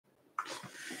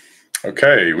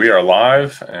Okay, we are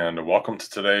live and welcome to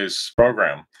today's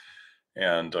program.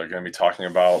 And going to be talking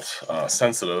about a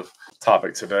sensitive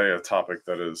topic today, a topic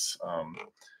that is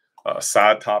a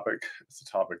sad topic. It's a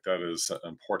topic that is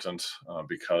important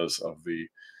because of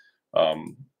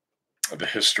um, the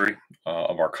history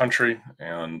of our country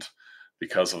and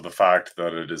because of the fact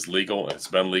that it is legal. It's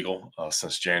been legal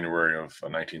since January of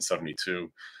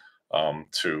 1972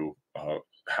 to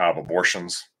have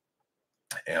abortions.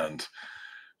 And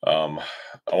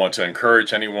I want to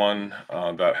encourage anyone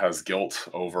that has guilt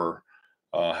over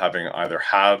having either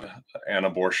had an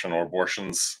abortion or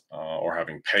abortions, or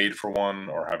having paid for one,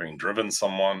 or having driven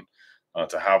someone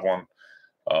to have one,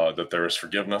 that there is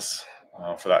forgiveness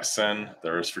for that sin.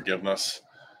 There is forgiveness.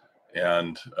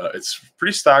 And it's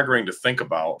pretty staggering to think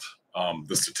about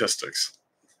the statistics.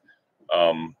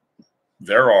 Um,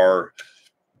 there are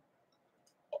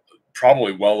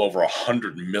probably well over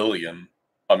 100 million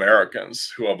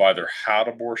Americans who have either had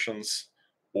abortions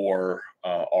or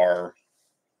are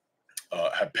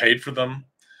have paid for them.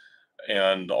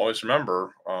 And always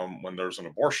remember, when there's an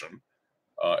abortion,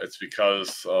 it's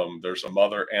because there's a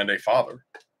mother and a father,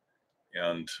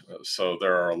 and so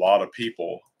there are a lot of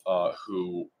people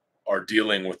who are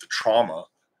dealing with the trauma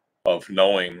of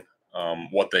knowing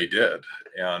what they did,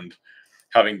 and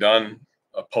having done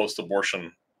a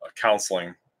post-abortion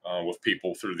counseling with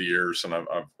people through the years, and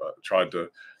I've tried to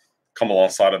come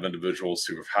alongside of individuals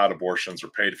who have had abortions or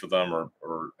paid for them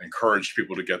or encouraged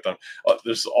people to get them.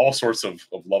 There's all sorts of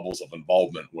levels of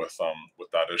involvement with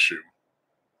that issue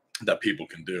that people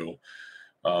can do.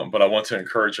 But I want to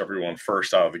encourage everyone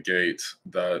first out of the gate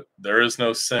that there is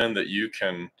no sin that you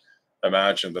can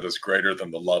imagine that is greater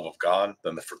than the love of God,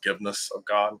 than the forgiveness of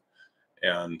God.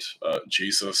 And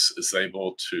Jesus is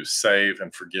able to save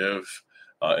and forgive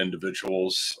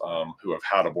individuals who have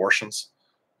had abortions,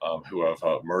 who have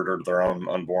murdered their own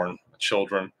unborn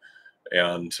children,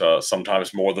 and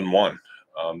sometimes more than one.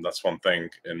 That's one thing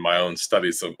in my own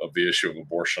studies of the issue of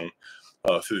abortion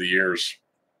through the years.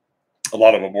 A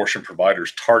lot of abortion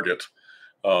providers target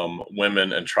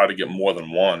women and try to get more than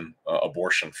one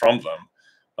abortion from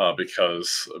them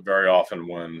because very often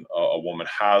when a woman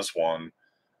has one,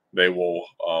 they will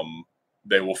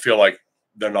feel like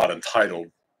they're not entitled,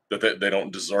 that they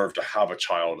don't deserve to have a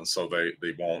child, and so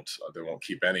they won't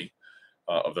keep any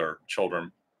of their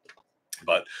children.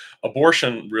 But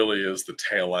abortion really is the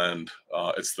tail end.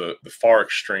 It's the far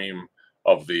extreme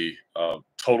of the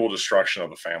total destruction of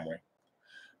the family.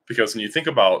 Because when you think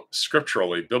about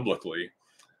scripturally, biblically,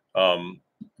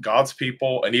 God's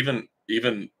people, and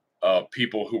even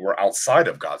people who were outside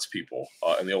of God's people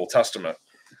in the Old Testament,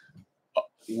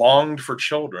 longed for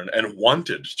children and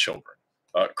wanted children,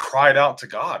 cried out to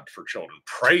God for children,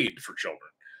 prayed for children.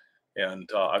 And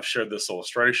I've shared this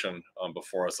illustration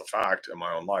before as a fact in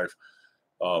my own life.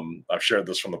 I've shared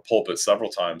this from the pulpit several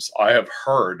times. I have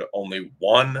heard only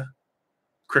one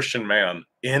Christian man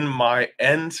in my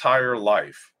entire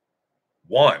life,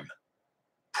 one,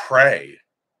 pray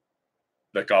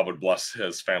that God would bless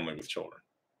his family with children.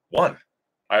 One.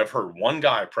 I have heard one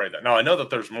guy pray that. Now, I know that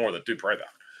there's more that do pray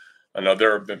that. I know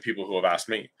there have been people who have asked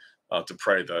me to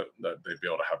pray that they'd be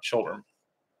able to have children.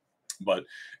 But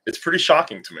it's pretty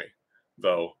shocking to me,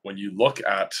 though, when you look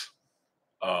at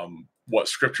what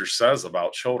Scripture says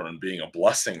about children being a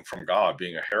blessing from God,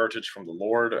 being a heritage from the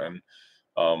Lord, and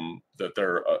that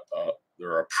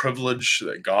they're a privilege,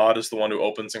 that God is the one who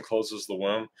opens and closes the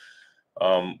womb.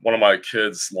 One of my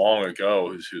kids long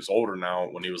ago, who's older now,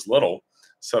 when he was little,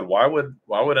 said, why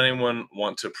would anyone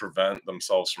want to prevent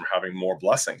themselves from having more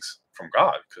blessings from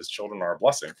God? Because children are a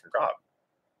blessing from God.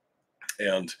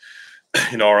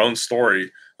 And our own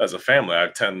story as a family, I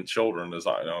have 10 children, as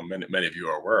I know many of you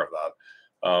are aware of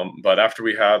that. But after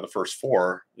we had the first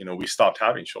 4, we stopped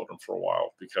having children for a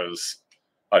while, because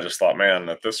I just thought, man,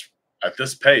 at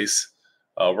this pace,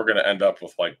 we're going to end up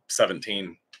with like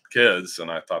 17 kids. And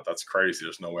I thought, that's crazy.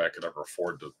 There's no way I could ever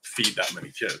afford to feed that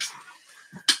many kids.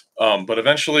 But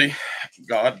eventually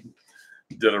God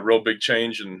did a real big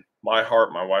change in my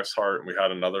heart, my wife's heart, and we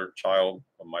had another child,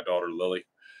 my daughter, Lily.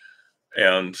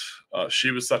 And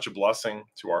she was such a blessing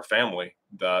to our family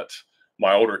that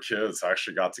my older kids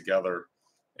actually got together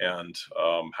and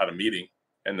had a meeting.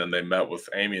 And then they met with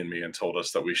Amy and me and told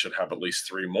us that we should have at least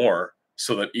 3 more,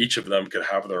 so that each of them could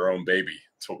have their own baby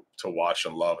to watch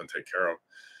and love and take care of.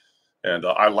 And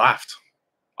I laughed.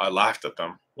 I laughed at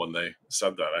them when they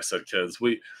said that. I said, kids,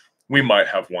 we might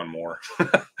have 1 more.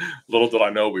 Little did I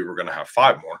know we were going to have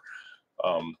 5 more.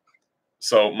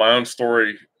 So my own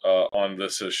story on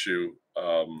this issue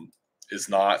is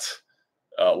not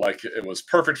like it was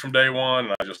perfect from day one.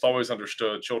 And I just always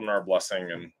understood children are a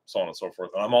blessing and so on and so forth.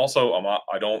 And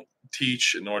I don't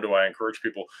teach, nor do I encourage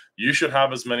people. You should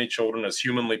have as many children as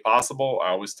humanly possible. I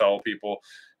always tell people,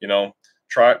 you know,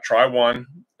 try one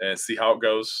and see how it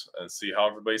goes and see how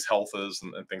everybody's health is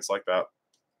and things like that.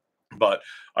 But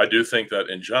I do think that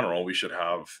in general, we should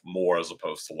have more as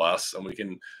opposed to less. And we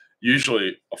can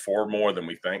usually afford more than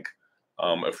we think,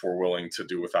 if we're willing to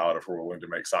do without, if we're willing to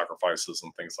make sacrifices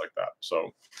and things like that. So,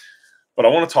 but I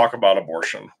want to talk about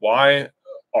abortion. Why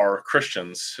are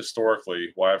Christians historically,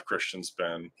 why have Christians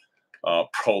been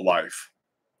pro life?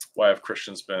 Why have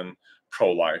Christians been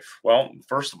pro life? Well,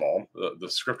 first of all, the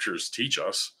scriptures teach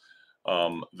us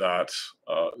that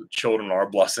children are a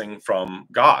blessing from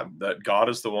God, that God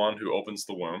is the one who opens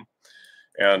the womb,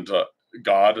 and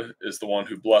God is the one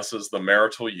who blesses the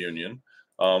marital union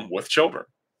with children.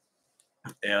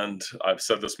 And I've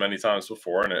said this many times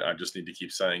before, and I just need to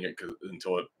keep saying it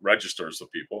until it registers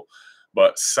with people.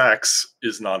 But sex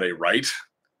is not a right,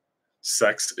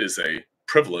 sex is a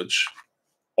privilege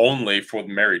only for the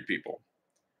married people.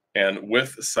 And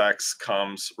with sex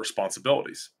comes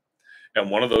responsibilities.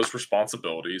 And one of those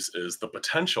responsibilities is the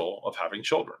potential of having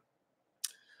children.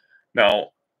 Now,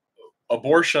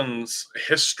 abortion's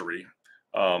history,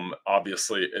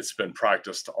 obviously, it's been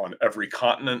practiced on every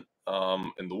continent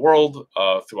in the world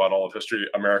throughout all of history.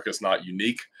 America is not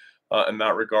unique in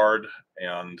that regard.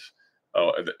 And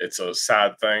it's a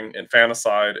sad thing.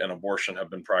 Infanticide and abortion have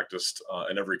been practiced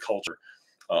in every culture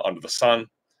under the sun.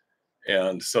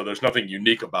 And so there's nothing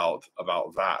unique about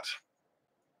that.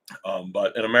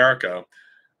 But in America,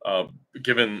 uh,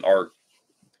 given our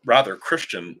rather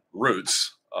Christian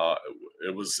roots,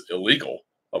 it was illegal.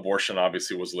 Abortion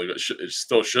obviously was illegal. It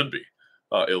still should be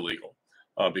illegal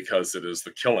because it is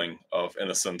the killing of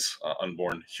innocent,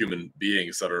 unborn human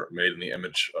beings that are made in the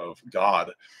image of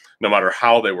God, no matter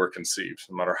how they were conceived,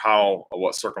 no matter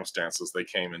what circumstances they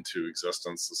came into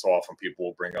existence. So often people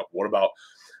will bring up, what about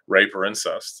rape or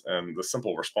incest? And the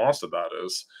simple response to that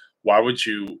is, why would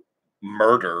you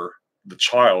murder the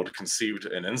child conceived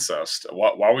in incest?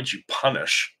 Why would you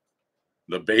punish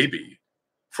the baby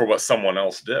for what someone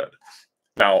else did?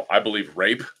 Now, I believe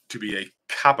rape to be a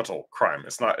capital crime.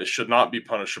 It should not be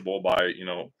punishable by,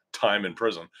 time in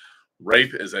prison.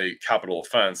 Rape is a capital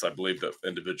offense. I believe that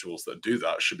individuals that do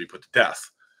that should be put to death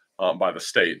by the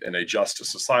state. In a just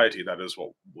society, that is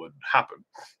what would happen.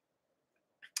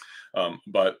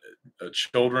 But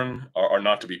children are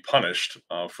not to be punished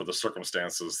for the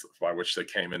circumstances by which they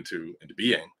came into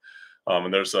being.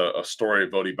 And there's a story.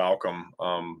 Bodie Balcom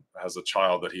has a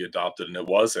child that he adopted, and it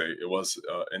was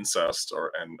incest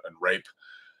and rape.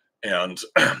 And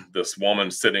this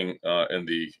woman sitting in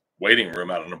the waiting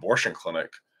room at an abortion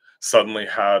clinic suddenly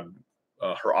had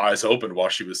her eyes opened while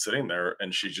she was sitting there,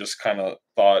 and she just kind of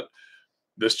thought,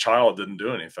 "This child didn't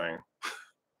do anything.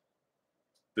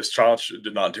 This child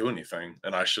did not do anything,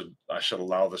 and I should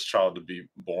allow this child to be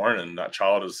born." And that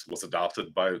child was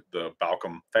adopted by the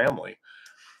Balcom family.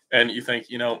 And you think,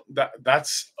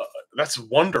 that's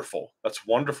wonderful. That's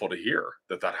wonderful to hear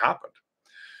that happened.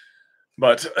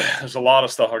 But there's a lot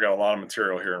of stuff. I got a lot of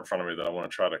material here in front of me that I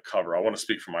want to try to cover. I want to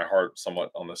speak from my heart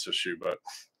somewhat on this issue. But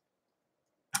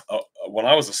when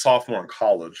I was a sophomore in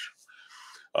college,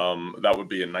 that would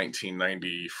be in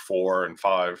 1994 and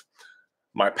five.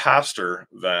 My pastor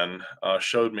then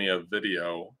showed me a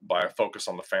video by a Focus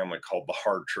on the Family called "The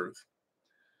Hard Truth."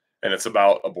 And it's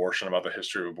about abortion, about the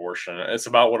history of abortion. It's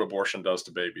about what abortion does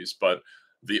to babies. But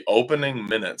the opening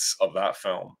minutes of that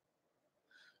film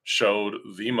showed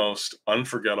the most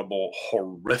unforgettable,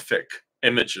 horrific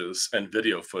images and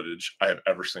video footage I have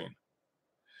ever seen.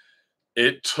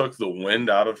 It took the wind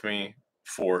out of me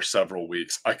for several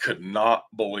weeks. I could not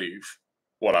believe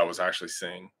what I was actually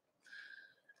seeing.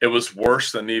 It was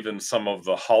worse than even some of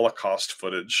the Holocaust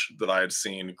footage that I had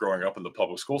seen growing up in the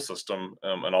public school system.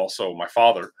 And also, my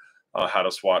father had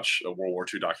us watch World War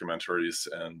II documentaries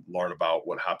and learn about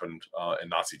what happened in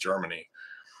Nazi Germany.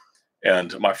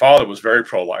 And my father was very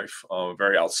pro life,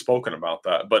 very outspoken about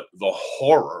that. But the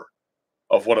horror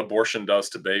of what abortion does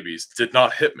to babies did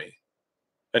not hit me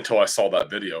until I saw that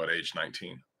video at age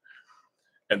 19.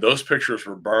 And those pictures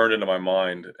were burned into my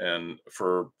mind. And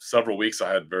for several weeks,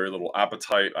 I had very little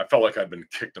appetite. I felt like I'd been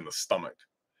kicked in the stomach.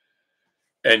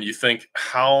 And you think,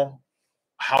 how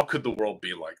could the world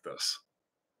be like this?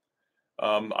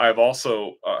 I've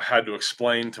also had to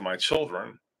explain to my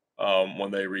children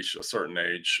when they reach a certain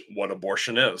age what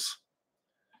abortion is.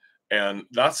 And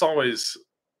that's always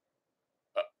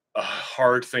a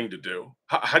hard thing to do.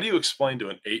 How do you explain to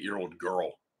an 8-year-old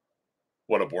girl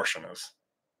what abortion is?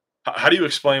 How do you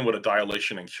explain what a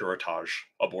dilation and curettage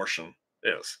abortion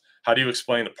is. How do you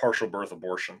explain a partial birth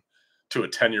abortion to a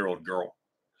 10-year-old girl?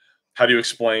 How do you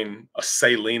explain a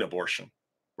saline abortion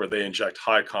where they inject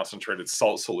high concentrated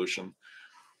salt solution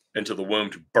into the womb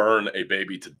to burn a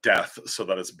baby to death so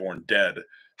that it's born dead?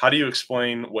 How do you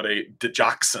explain what a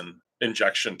digoxin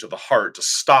injection to the heart to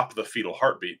stop the fetal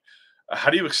heartbeat? How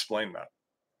do you explain that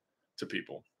to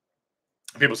people?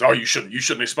 People say, "Oh, you shouldn't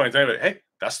explain it to anybody." Hey,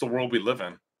 that's the world we live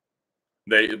in.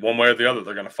 They, one way or the other,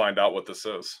 they're going to find out what this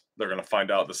is. They're going to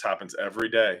find out this happens every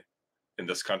day in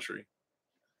this country.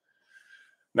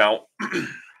 Now,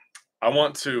 I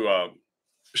want to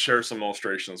share some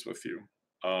illustrations with you.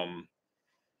 Um,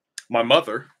 my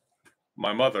mother,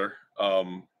 my mother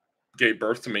gave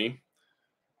birth to me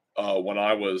when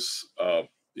I was, in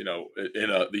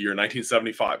the year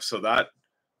 1975. So that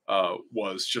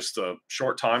was just a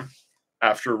short time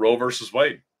after Roe versus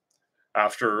Wade,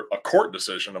 after a court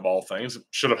decision of all things. It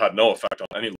should have had no effect on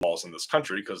any laws in this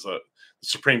country because the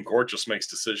Supreme Court just makes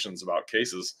decisions about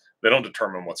cases. They don't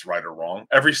determine what's right or wrong.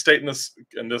 Every state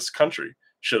in this country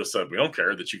should have said, "We don't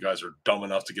care that you guys are dumb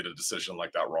enough to get a decision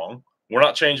like that wrong. We're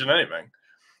not changing anything."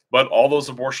 But all those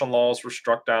abortion laws were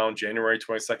struck down January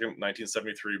 22nd,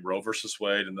 1973, Roe versus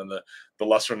Wade, and then the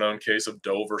lesser known case of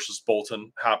Doe versus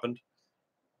Bolton happened.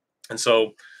 And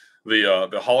so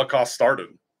the Holocaust started,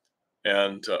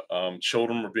 and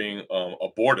children were being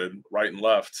aborted right and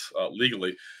left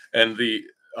legally. And the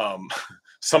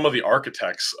some of the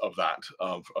architects of that,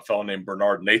 a fellow named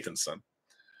Bernard Nathanson,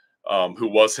 who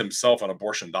was himself an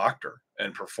abortion doctor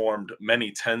and performed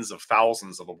many tens of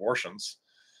thousands of abortions,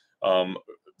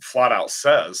 flat out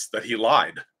says that he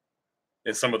lied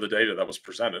in some of the data that was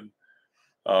presented.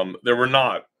 There were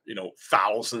not,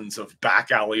 thousands of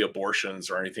back alley abortions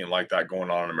or anything like that going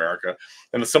on in America.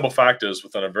 And the simple fact is,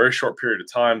 within a very short period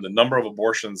of time, the number of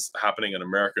abortions happening in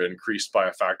America increased by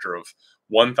a factor of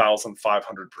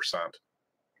 1,500%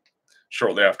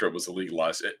 shortly after it was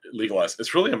legalized.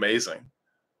 It's really amazing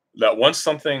that once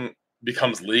something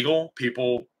becomes legal,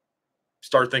 people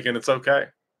start thinking it's okay.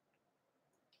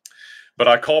 But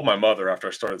I called my mother after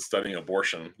I started studying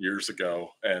abortion years ago,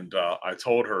 and I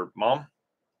told her, "Mom,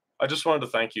 I just wanted to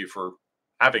thank you for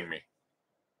having me.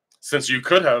 Since you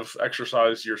could have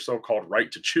exercised your so-called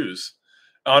right to choose."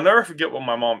 I'll never forget what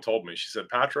my mom told me. She said,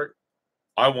 "Patrick,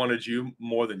 I wanted you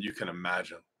more than you can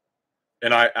imagine.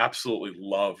 And I absolutely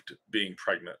loved being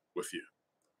pregnant with you."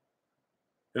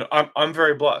 I'm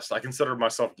very blessed. I consider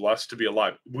myself blessed to be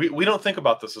alive. We don't think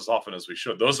about this as often as we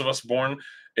should. Those of us born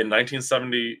in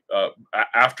 1970,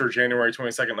 after January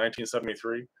 22nd,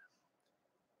 1973,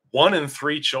 1 in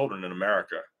 3 children in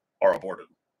America are aborted.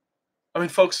 I mean,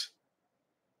 folks,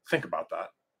 think about that.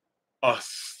 A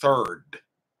third,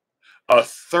 a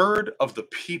third of the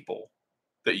people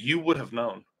that you would have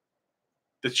known,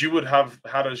 that you would have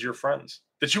had as your friends,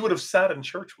 that you would have sat in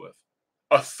church with,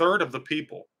 a third of the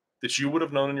people that you would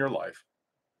have known in your life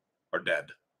are dead.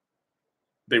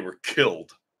 They were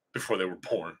killed before they were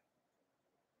born.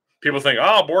 People think,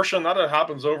 "Oh, abortion, that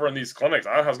happens over in these clinics.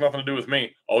 That has nothing to do with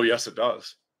me." Oh, yes, it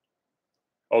does.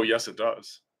 Oh, yes, it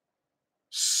does.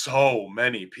 So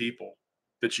many people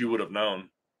that you would have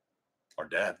known are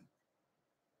dead.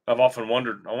 I've often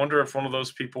wondered, I wonder if one of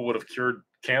those people would have cured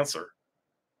cancer.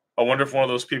 I wonder if one of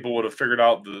those people would have figured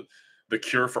out the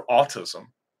cure for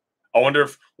autism. I wonder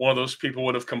if one of those people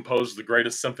would have composed the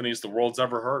greatest symphonies the world's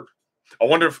ever heard. I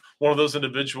wonder if one of those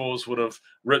individuals would have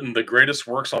written the greatest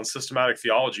works on systematic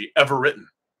theology ever written.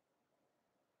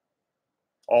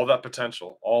 All that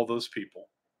potential, all those people,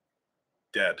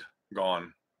 dead,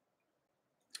 gone.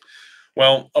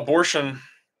 Well, abortion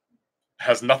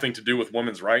has nothing to do with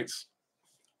women's rights.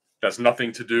 It has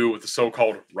nothing to do with the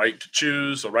so-called right to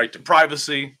choose, a right to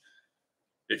privacy.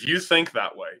 If you think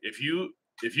that way, if you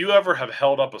ever have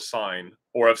held up a sign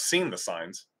or have seen the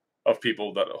signs of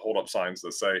people that hold up signs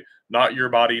that say, "Not your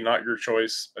body, not your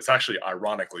choice," it's actually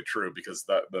ironically true because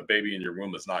the baby in your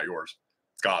womb is not yours.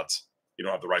 It's God's. You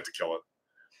don't have the right to kill it.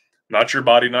 "Not your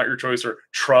body, not your choice," or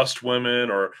 "Trust women,"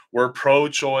 or "We're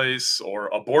pro-choice," or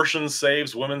 "Abortion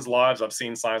saves women's lives." I've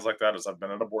seen signs like that as I've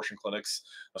been at abortion clinics,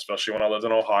 especially when I lived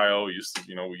in Ohio.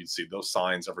 We'd see those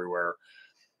signs everywhere.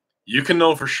 You can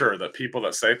know for sure that people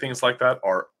that say things like that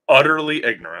are utterly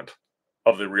ignorant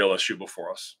of the real issue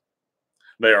before us.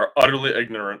 They are utterly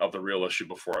ignorant of the real issue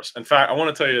before us. In fact, I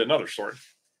want to tell you another story.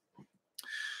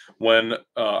 When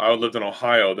I lived in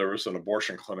Ohio, there was an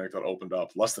abortion clinic that opened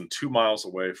up less than 2 miles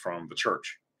away from the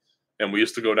church. And we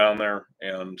used to go down there,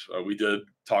 and we did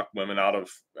talk women out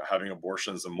of having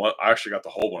abortions. And I actually got to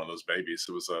hold one of those babies.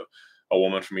 It was a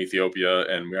woman from Ethiopia,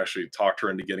 and we actually talked her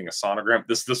into getting a sonogram.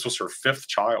 This was her 5th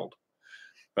child.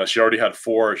 She already had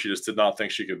 4. She just did not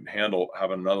think she could handle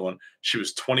having another one. She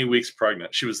was 20 weeks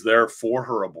pregnant. She was there for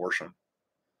her abortion.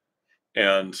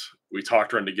 And we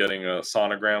talked her into getting a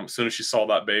sonogram. As soon as she saw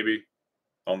that baby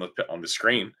on the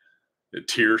screen, the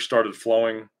tears started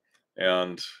flowing,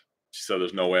 and she said,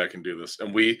 "There's no way I can do this."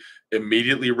 And we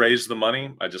immediately raised the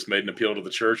money. I just made an appeal to the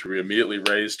church. We immediately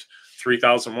raised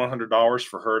 $3,100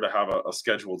 for her to have a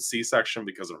scheduled C-section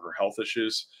because of her health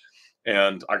issues,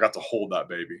 and I got to hold that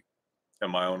baby in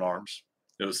my own arms.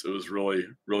 It was really,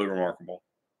 really remarkable.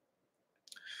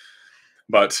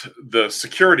 But the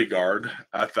security guard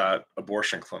at that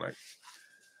abortion clinic,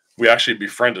 we actually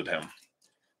befriended him,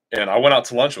 and I went out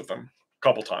to lunch with him a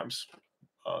couple times,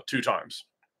 2 times,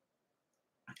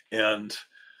 and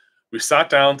we sat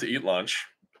down to eat lunch,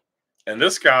 and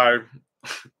this guy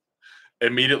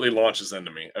immediately launches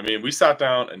into me. I mean, we sat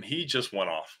down, and he just went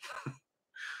off.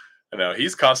 You know,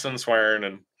 he's cussing, swearing,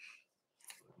 and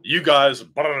you guys,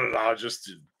 blah, blah, blah,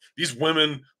 just these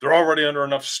women, they're already under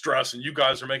enough stress, and you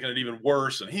guys are making it even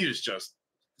worse. And he was just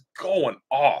going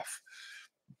off.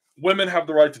 Women have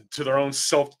the right to their own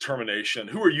self-determination.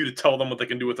 Who are you to tell them what they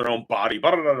can do with their own body?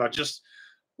 Blah, blah, blah, blah, just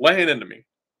laying into me.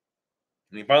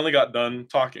 And he finally got done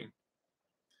talking.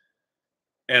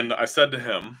 And I said to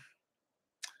him,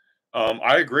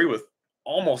 I agree with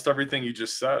almost everything you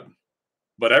just said.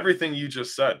 But everything you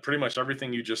just said, pretty much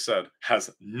everything you just said, has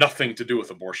nothing to do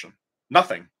with abortion.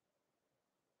 Nothing.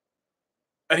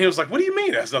 And he was like, "What do you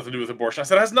mean it has nothing to do with abortion?" I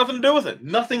said, "It has nothing to do with it.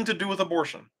 Nothing to do with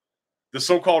abortion. The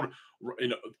so-called,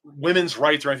 women's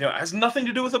rights or anything like that has nothing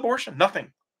to do with abortion.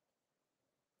 Nothing."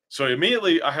 So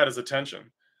immediately I had his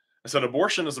attention. I said,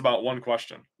 abortion is about one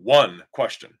question. One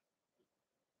question.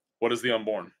 What is the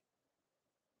unborn?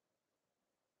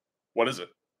 What is it?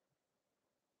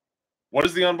 What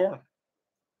is the unborn?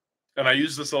 And I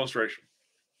used this illustration.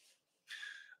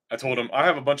 I told him, I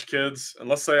have a bunch of kids, and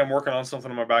let's say I'm working on something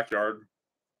in my backyard,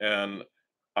 and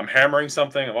I'm hammering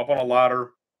something, I'm up on a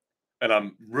ladder, and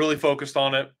I'm really focused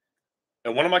on it,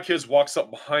 and one of my kids walks up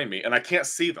behind me, and I can't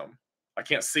see them. I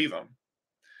can't see them.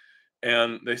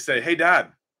 And they say, "Hey,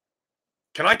 Dad,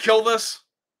 can I kill this?"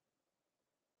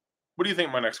 What do you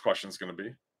think my next question is going to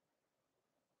be?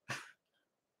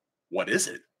 What is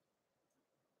it?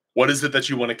 What is it that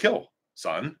you want to kill,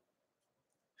 son?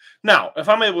 Now, if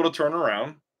I'm able to turn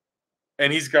around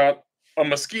and he's got a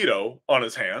mosquito on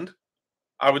his hand,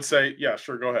 I would say, yeah,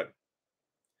 sure, go ahead.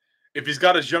 If he's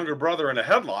got his younger brother in a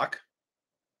headlock,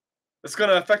 it's going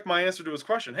to affect my answer to his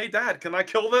question. "Hey, Dad, can I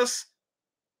kill this?"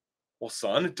 Well,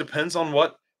 son, it depends on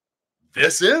what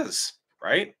this is,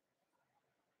 right?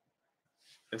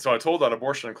 And so I told that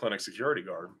abortion clinic security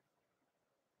guard,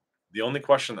 the only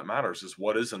question that matters is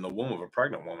what is in the womb of a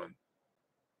pregnant woman.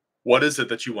 What is it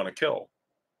that you want to kill?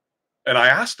 And I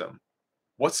asked him,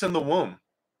 what's in the womb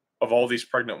of all these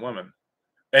pregnant women?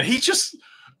 And he just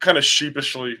kind of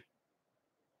sheepishly,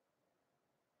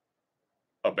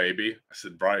 "A baby." I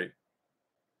said, "Right.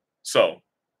 So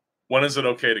when is it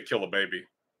okay to kill a baby?"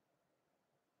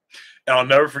 And I'll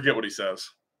never forget what he says.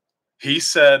 He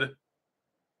said,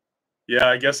 "Yeah,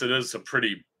 I guess it is a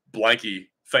pretty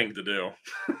blanky thing to do."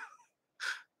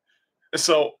 And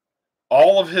so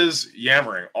all of his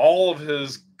yammering, all of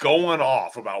his going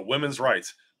off about women's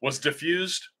rights was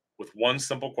diffused with one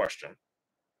simple question.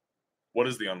 What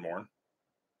is the unborn?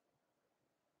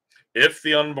 If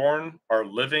the unborn are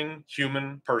living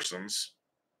human persons,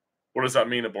 what does that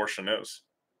mean abortion is?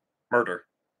 Murder.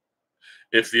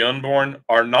 If the unborn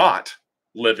are not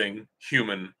living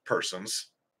human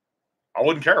persons, I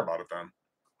wouldn't care about it then.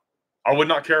 I would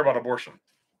not care about abortion.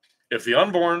 If the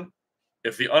unborn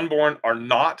are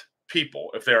not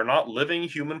people, if they are not living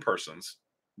human persons,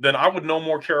 then I would no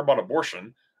more care about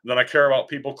abortion than I care about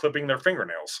people clipping their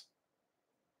fingernails.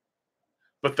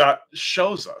 But that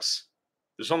shows us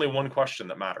there's only one question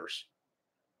that matters.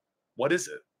 What is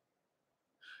it?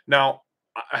 Now,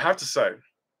 I have to say,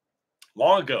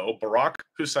 long ago, Barack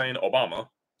Hussein Obama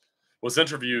was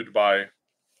interviewed by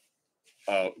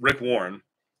Rick Warren,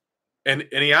 and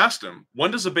he asked him,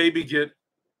 when does a baby get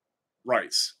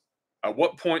rights? At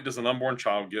what point does an unborn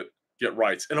child get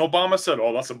rights? And Obama said,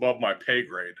 "Oh, that's above my pay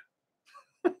grade."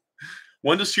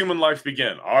 When does human life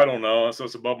begin? I don't know. So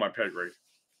it's above my pay grade.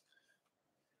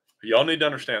 Y'all need to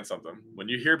understand something. When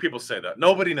you hear people say that,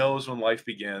 nobody knows when life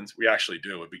begins. We actually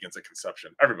do. It begins at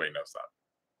conception. Everybody knows that.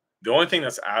 The only thing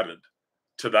that's added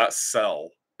to that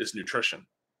cell is nutrition.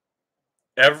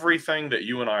 Everything that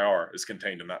you and I are is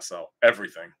contained in that cell.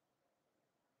 Everything.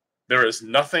 There is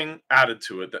nothing added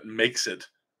to it that makes it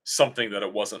something that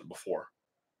it wasn't before.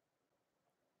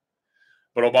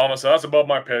 But Obama said, that's above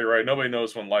my pay grade. Nobody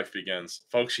knows when life begins.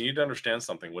 Folks, you need to understand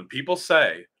something. When people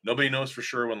say nobody knows for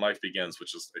sure when life begins,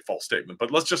 which is a false statement,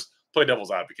 but let's just play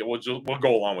devil's advocate. We'll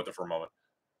go along with it for a moment.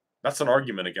 That's an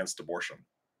argument against abortion.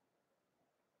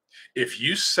 If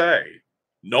you say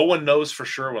no one knows for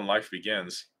sure when life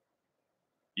begins,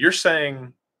 you're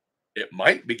saying it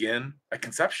might begin at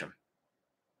conception.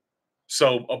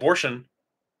 So abortion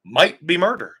might be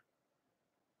murder.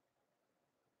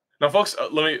 Now, folks,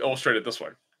 let me illustrate it this way.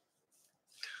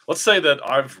 Let's say that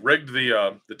I've rigged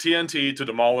the TNT to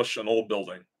demolish an old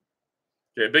building.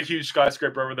 Okay, a big, huge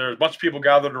skyscraper over there. A bunch of people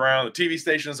gathered around. The TV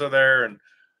stations are there, and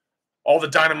all the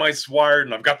dynamite's wired.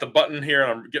 And I've got the button here,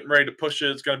 and I'm getting ready to push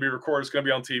it. It's going to be recorded. It's going to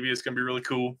be on TV. It's going to be really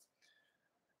cool.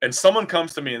 And someone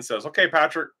comes to me and says, "Okay,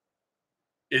 Patrick,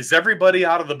 is everybody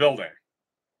out of the building?"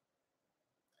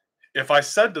 If I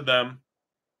said to them,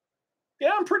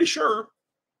 "Yeah, I'm pretty sure,"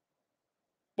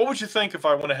 what would you think if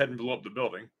I went ahead and blew up the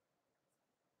building?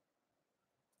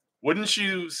 Wouldn't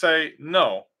you say,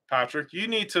 "No, Patrick, you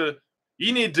need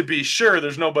to be sure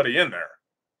there's nobody in there"?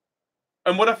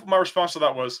 And what if my response to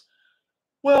that was,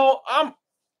 "Well,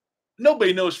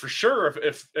 nobody knows for sure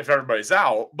if everybody's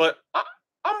out, but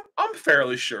I'm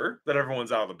fairly sure that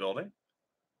everyone's out of the building"?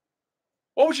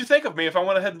 What would you think of me if I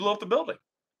went ahead and blew up the building?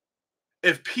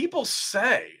 If people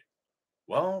say,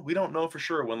 "Well, we don't know for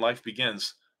sure when life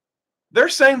begins," they're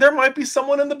saying there might be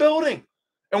someone in the building.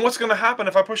 And what's going to happen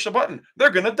if I push the button?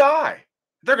 They're going to die.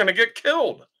 They're going to get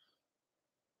killed.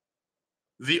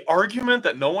 The argument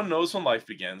that no one knows when life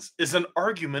begins is an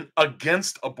argument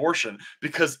against abortion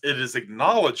because it is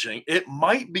acknowledging it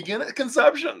might begin at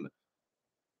conception.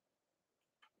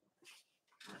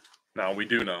 Now, we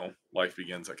do know life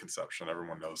begins at conception.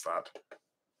 Everyone knows that.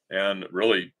 And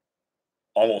really,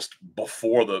 almost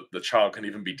before the child can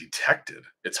even be detected,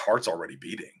 its heart's already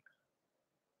beating.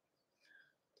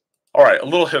 All right, a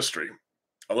little history.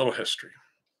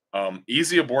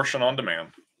 Easy abortion on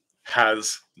demand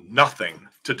has nothing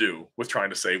to do with trying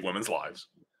to save women's lives.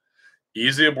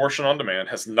 Easy abortion on demand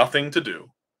has nothing to do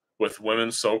with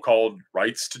women's so-called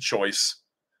rights to choice.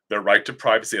 Their right to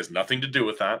privacy has nothing to do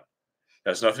with that. It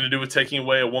has nothing to do with taking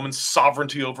away a woman's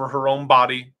sovereignty over her own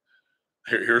body.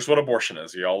 Here's what abortion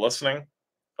is. Are y'all listening?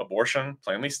 Abortion,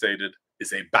 plainly stated,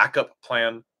 is a backup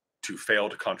plan to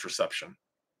failed contraception.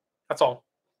 That's all.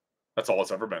 That's all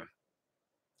it's ever been.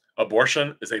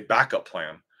 Abortion is a backup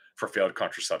plan for failed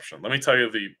contraception. Let me tell you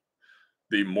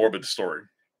the morbid story.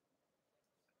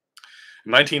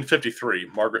 In 1953,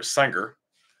 Margaret Sanger,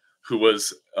 who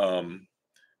was a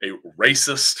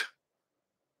racist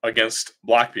against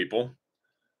black people,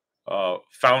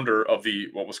 founder of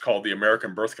what was called the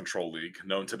American Birth Control League,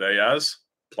 known today as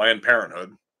Planned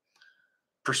Parenthood,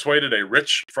 persuaded a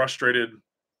rich, frustrated,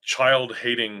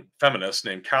 child-hating feminist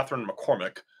named Catherine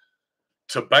McCormick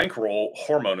to bankroll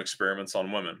hormone experiments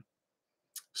on women.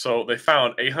 So they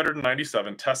found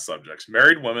 897 test subjects,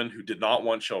 married women who did not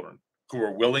want children, who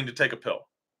were willing to take a pill.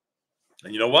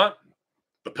 And you know what?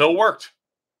 The pill worked.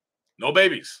 No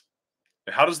babies.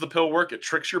 And how does the pill work? It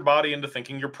tricks your body into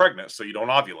thinking you're pregnant so you don't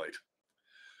ovulate.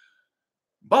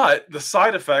 But the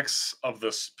side effects of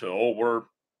this pill were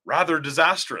rather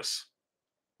disastrous.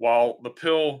 While the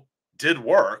pill did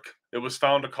work, it was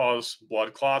found to cause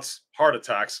blood clots, heart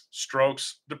attacks,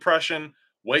 strokes, depression,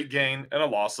 weight gain, and a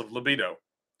loss of libido.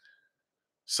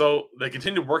 So they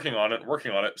continued working on it,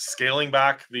 scaling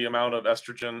back the amount of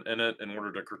estrogen in it in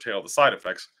order to curtail the side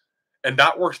effects. And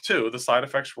that worked too. The side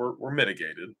effects were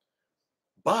mitigated.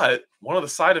 But one of the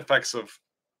side effects of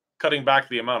cutting back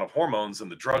the amount of hormones in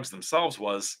the drugs themselves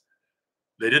was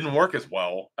they didn't work as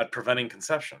well at preventing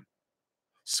conception.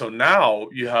 So now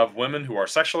you have women who are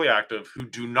sexually active who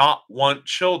do not want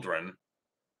children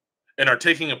and are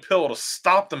taking a pill to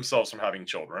stop themselves from having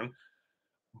children,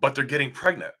 but they're getting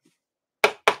pregnant.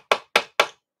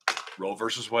 Roe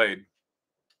versus Wade.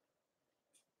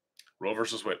 Roe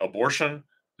versus Wade. Abortion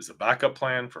is a backup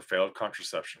plan for failed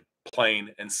contraception.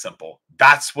 Plain and simple.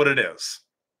 That's what it is.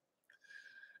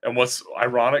 And what's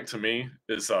ironic to me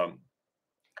is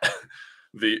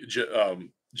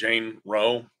Jane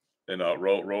Roe in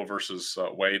Roe versus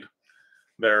Wade.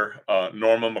 There,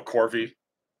 Norma McCorvey,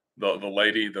 the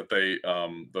lady that they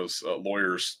those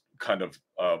lawyers kind of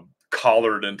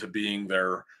collared into being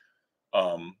their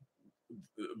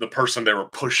the person they were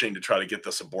pushing to try to get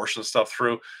this abortion stuff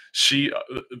through. She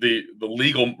the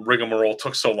legal rigmarole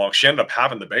took so long. She ended up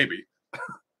having the baby.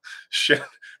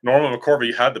 Norma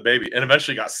McCorvey had the baby and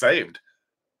eventually got saved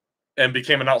and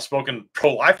became an outspoken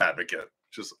pro-life advocate.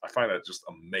 I find that just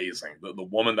amazing. The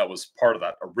woman that was part of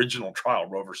that original trial,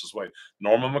 Roe versus Wade,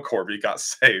 Norma McCorvey, got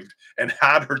saved and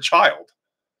had her child.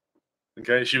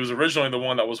 Okay, she was originally the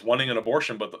one that was wanting an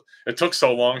abortion, but it took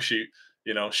so long. She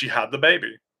had the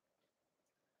baby.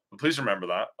 But please remember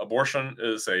that abortion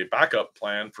is a backup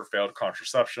plan for failed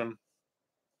contraception.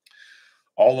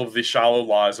 All of the shallow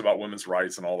lies about women's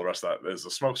rights and all the rest of that is a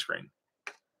smokescreen.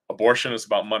 Abortion is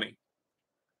about money.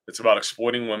 It's about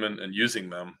exploiting women and using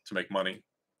them to make money.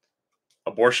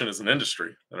 Abortion is an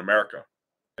industry in America.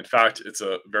 In fact, it's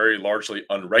a very largely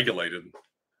unregulated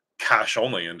cash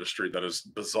only industry that is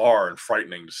bizarre and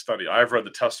frightening to study. I've read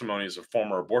the testimonies of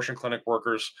former abortion clinic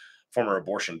workers, former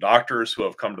abortion doctors who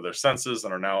have come to their senses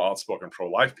and are now outspoken pro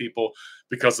life people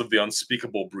because of the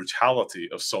unspeakable brutality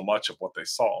of so much of what they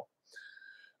saw.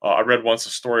 I read once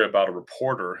a story about a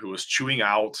reporter who was chewing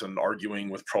out and arguing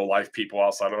with pro life people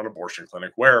outside of an abortion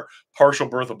clinic where partial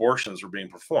birth abortions were being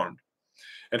performed.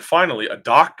 And finally, a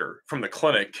doctor from the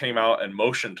clinic came out and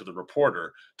motioned to the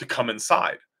reporter to come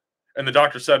inside. And the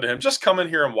doctor said to him, "Just come in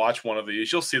here and watch one of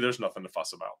these. You'll see there's nothing to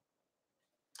fuss about."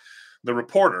 The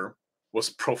reporter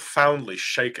was profoundly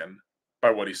shaken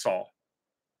by what he saw,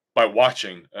 by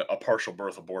watching a partial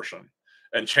birth abortion,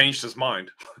 and changed his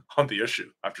mind on the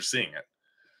issue after seeing it.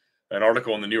 An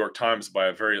article in the New York Times by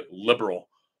a very liberal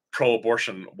pro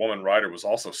abortion woman writer was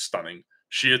also stunning.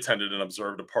 She attended and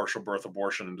observed a partial birth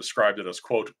abortion and described it as,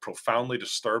 quote, profoundly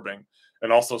disturbing,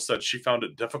 and also said she found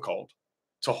it difficult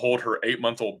to hold her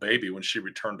 8-month-old baby when she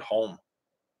returned home.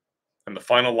 And the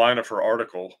final line of her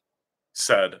article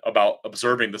said about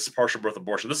observing this partial birth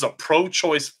abortion. This is a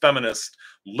pro-choice feminist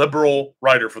liberal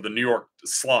writer for the New York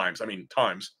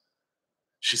Times.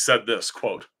 She said this,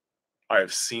 quote, "I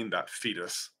have seen that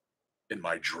fetus in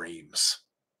my dreams,"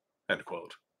 end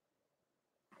quote.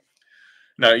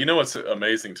 Now, you know what's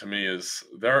amazing to me is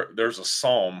there's a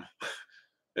psalm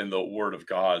in the Word of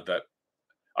God that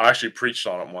I actually preached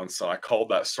on it once, and I called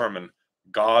that sermon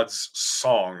God's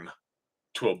Song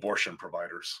to Abortion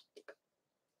Providers.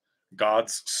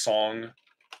 God's Song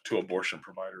to Abortion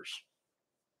Providers.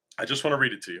 I just want to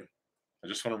read it to you. I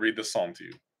just want to read this psalm to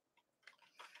you.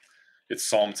 It's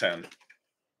Psalm 10.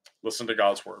 Listen to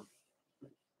God's word.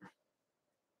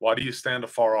 Why do you stand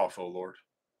afar off, O Lord?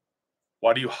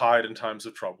 Why do you hide in times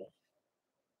of trouble?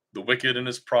 The wicked in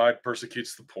his pride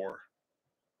persecutes the poor.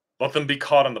 Let them be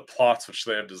caught in the plots which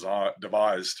they have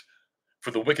devised.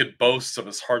 For the wicked boasts of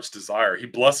his heart's desire. He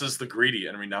blesses the greedy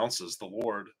and renounces the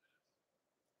Lord.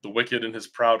 The wicked in his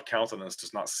proud countenance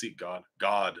does not seek God.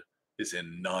 God is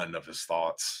in none of his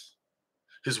thoughts.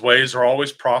 His ways are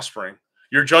always prospering.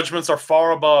 Your judgments are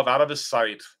far above, out of his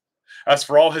sight. As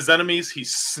for all his enemies, he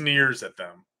sneers at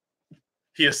them.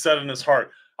 He has said in his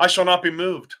heart, I shall not be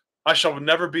moved. I shall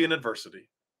never be in adversity.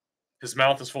 His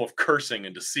mouth is full of cursing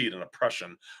and deceit and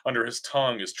oppression. Under his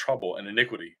tongue is trouble and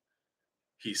iniquity.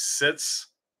 He sits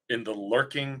in the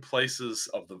lurking places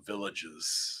of the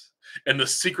villages. In the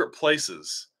secret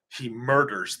places, he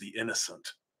murders the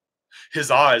innocent. His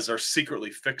eyes are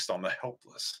secretly fixed on the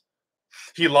helpless.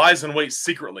 He lies in wait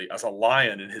secretly as a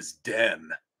lion in his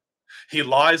den. He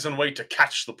lies in wait to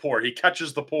catch the poor. He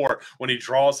catches the poor when he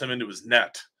draws him into his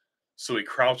net. So he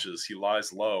crouches, he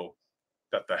lies low,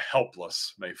 that the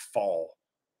helpless may fall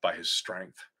by his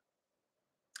strength.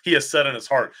 He has said in his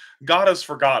heart, God has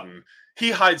forgotten.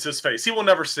 He hides his face. He will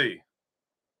never see.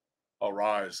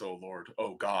 Arise, O Lord,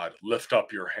 O God, lift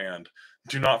up your hand.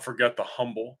 Do not forget the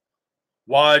humble.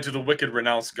 Why do the wicked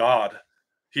renounce God?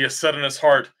 He has said in his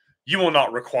heart, you will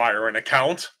not require an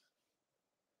account.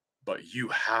 But you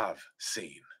have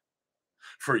seen,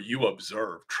 for you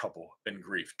observe trouble and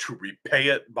grief to repay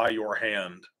it by your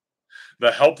hand.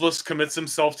 The helpless commits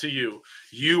himself to you.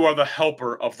 You are the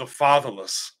helper of the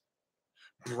fatherless.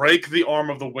 Break the arm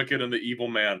of the wicked and the evil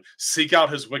man. Seek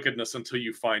out his wickedness until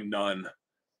you find none.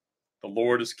 The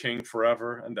Lord is king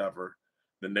forever and ever.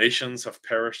 The nations have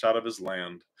perished out of his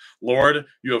land. Lord,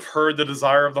 you have heard the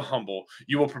desire of the humble.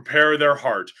 You will prepare their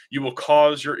heart. You will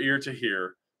cause your ear to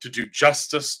hear, to do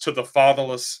justice to the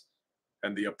fatherless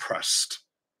and the oppressed,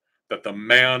 that the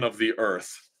man of the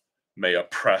earth may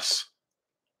oppress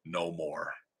no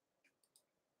more.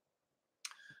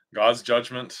 God's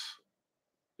judgment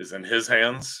is in his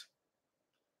hands,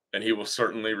 and he will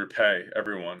certainly repay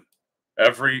everyone.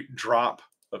 Every drop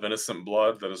of innocent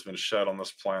blood that has been shed on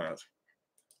this planet,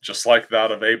 just like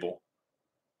that of Abel,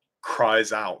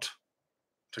 cries out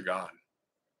to God.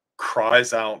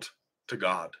 Cries out to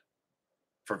God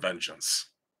for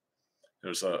vengeance.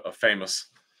 There's a famous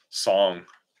song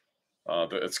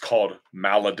it's called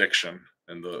Malediction,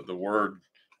 and the word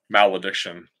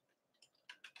malediction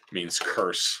means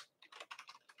curse.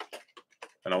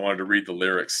 And I wanted to read the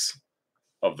lyrics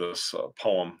of this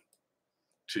poem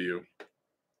to you,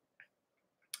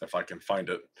 if I can find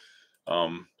it.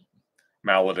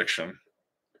 Malediction.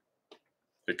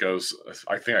 It goes,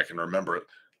 I think I can remember it.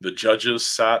 The judges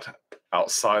sat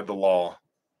outside the law,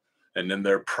 and in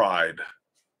their pride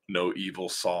no evil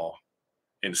saw,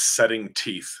 in setting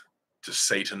teeth to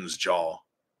Satan's jaw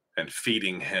and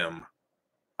feeding him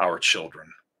our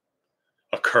children.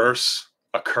 A curse,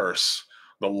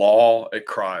 the law it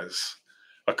cries,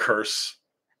 a curse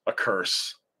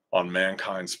on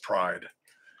mankind's pride,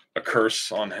 a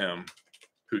curse on him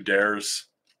who dares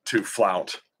to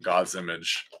flout God's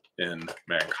image in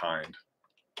mankind.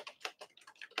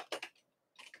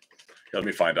 Let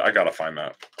me find it. I gotta find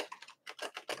that.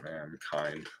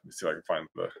 Mankind. Let me see if I can find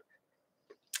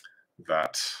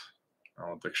that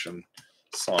malediction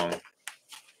song.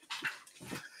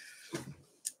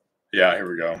 Yeah, here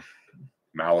we go.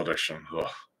 Malediction. Ugh.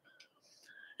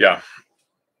 Yeah.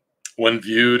 When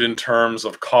viewed in terms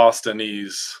of cost and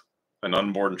ease, an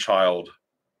unborn child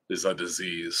is a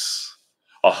disease.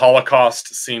 A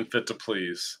holocaust seen fit to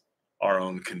please our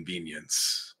own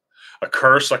convenience. A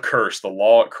curse, the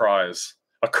law it cries.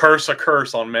 A curse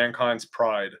on mankind's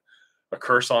pride. A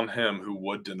curse on him who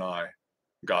would deny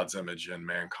God's image in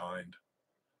mankind.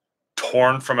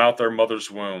 Torn from out their mother's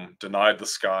womb, denied the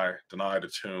sky, denied a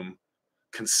tomb,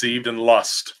 conceived in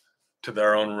lust to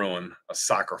their own ruin, a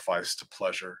sacrifice to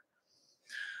pleasure.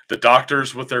 The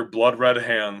doctors with their blood-red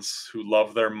hands, who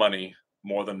love their money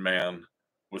more than man,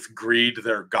 with greed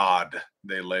their God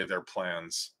they lay their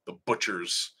plans, the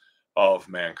butchers of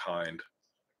mankind.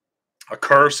 A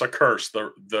curse,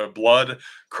 the blood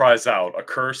cries out, a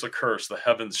curse, the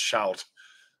heavens shout,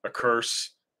 a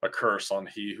curse on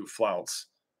he who flouts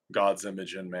God's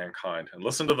image in mankind. And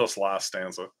listen to this last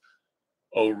stanza.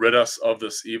 O rid us of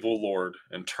this evil Lord,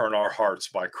 and turn our hearts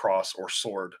by cross or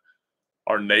sword.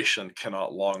 Our nation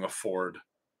cannot long afford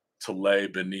to lay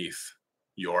beneath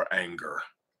your anger.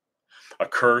 A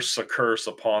curse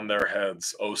upon their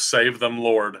heads. O save them,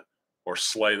 Lord, or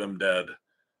slay them dead,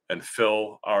 and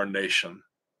fill our nation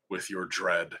with your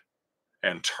dread,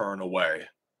 and turn away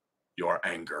your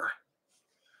anger.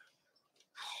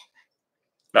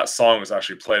 That song was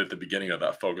actually played at the beginning of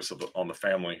that Focus on the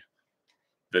Family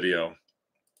video.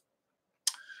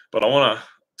 But I want to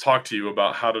talk to you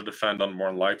about how to defend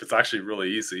unborn life. It's actually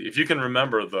really easy. If you can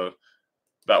remember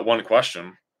that one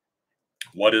question,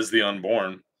 what is the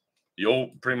unborn?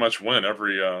 You'll pretty much win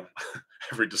every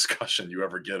every discussion you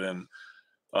ever get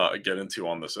into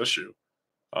on this issue,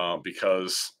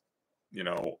 because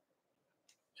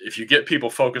if you get people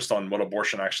focused on what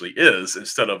abortion actually is,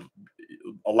 instead of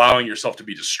allowing yourself to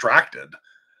be distracted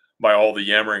by all the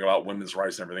yammering about women's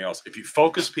rights and everything else, if you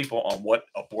focus people on what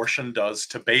abortion does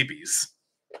to babies,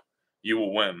 you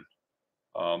will win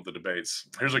the debates.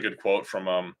 Here's a good quote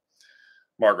from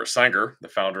Margaret Sanger, the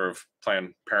founder of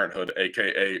Planned Parenthood,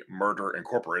 aka Murder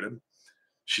Incorporated.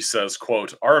 She says,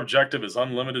 quote, "Our objective is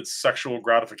unlimited sexual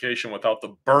gratification without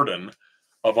the burden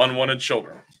of unwanted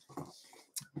children.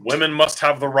 Women must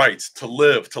have the right to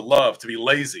live, to love, to be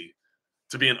lazy,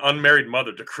 to be an unmarried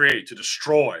mother, to create, to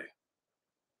destroy.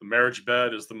 The marriage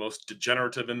bed is the most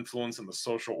degenerative influence in the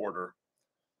social order.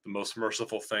 The most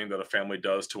merciful thing that a family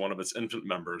does to one of its infant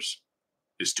members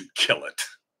is to kill it."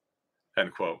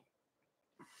 End quote.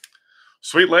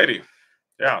 Sweet lady.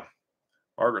 Yeah.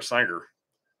 Margaret Sanger.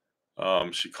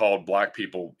 She called black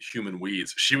people human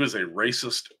weeds. She was a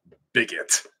racist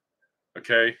bigot.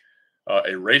 Okay?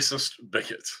 A racist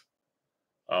bigot.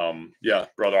 Yeah,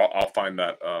 brother, I'll find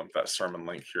that sermon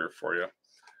link here for you.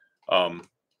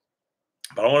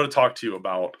 But I want to talk to you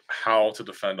about how to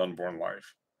defend unborn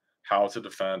life. How to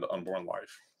defend unborn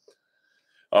life.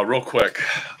 Real quick,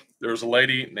 there's a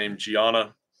lady named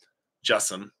Gianna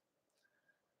Jessen,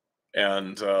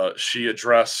 and she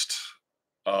addressed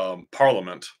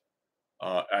Parliament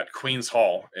at Queen's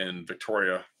Hall in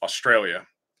Victoria, Australia,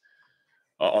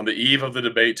 on the eve of the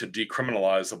debate to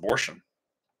decriminalize abortion.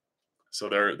 So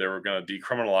they were going to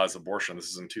decriminalize abortion. This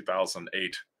is in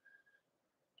 2008.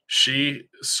 She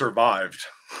survived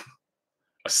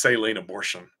a saline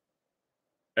abortion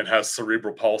and has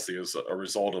cerebral palsy as a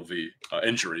result of the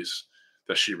injuries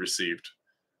that she received.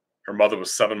 Her mother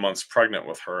was 7 months pregnant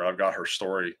with her. I've got her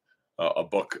story, a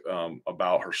book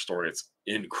about her story. It's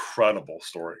an incredible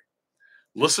story.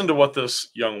 Listen to what this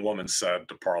young woman said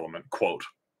to Parliament, quote,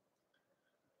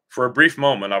 "For a brief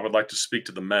moment, I would like to speak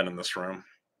to the men in this room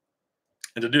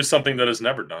and to do something that is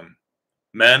never done.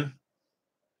 Men,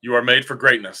 you are made for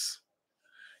greatness.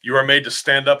 You are made to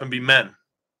stand up and be men.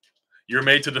 You're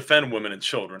made to defend women and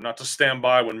children, not to stand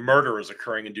by when murder is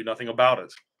occurring and do nothing about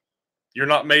it. You're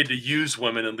not made to use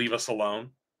women and leave us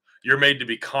alone. You're made to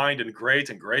be kind and great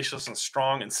and gracious and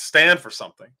strong and stand for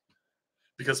something.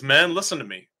 Because men, listen to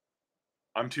me.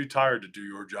 I'm too tired to do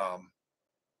your job.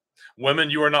 Women,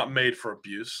 you are not made for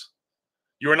abuse.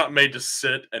 You are not made to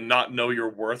sit and not know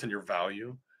your worth and your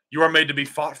value. You are made to be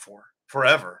fought for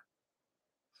forever.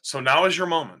 So now is your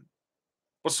moment.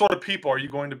 What sort of people are you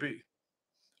going to be?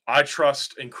 I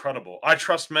trust incredible. I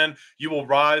trust, men, you will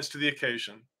rise to the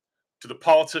occasion. To the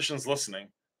politicians listening,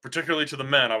 particularly to the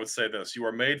men, I would say this: you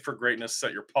are made for greatness.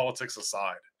 Set your politics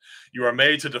aside. You are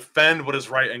made to defend what is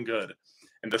right and good.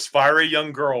 And this fiery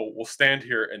young girl will stand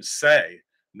here and say,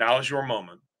 now is your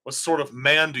moment. What sort of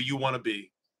man do you want to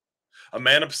be? A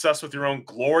man obsessed with your own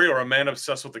glory, or a man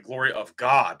obsessed with the glory of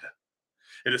God?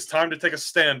 It is time to take a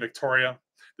stand, Victoria.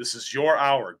 This is your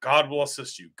hour. God will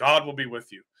assist you. God will be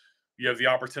with you. You have the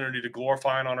opportunity to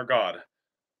glorify and honor God.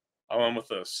 I'm on with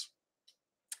this.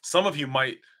 Some of you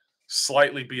might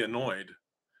slightly be annoyed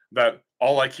that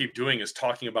all I keep doing is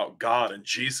talking about God and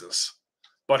Jesus.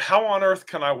 But how on earth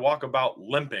can I walk about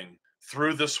limping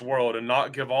through this world and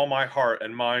not give all my heart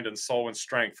and mind and soul and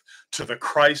strength to the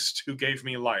Christ who gave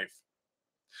me life?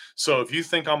 So if you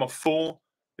think I'm a fool,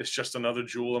 it's just another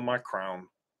jewel in my crown.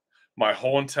 My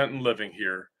whole intent in living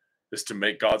here is to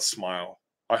make God smile.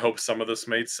 I hope some of this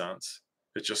made sense.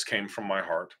 It just came from my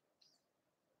heart.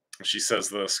 And she says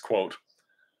this, quote,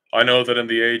 I know that in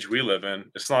the age we live in,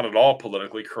 it's not at all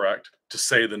politically correct to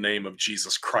say the name of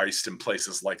Jesus Christ in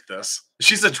places like this.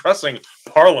 She's addressing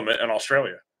Parliament in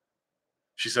Australia.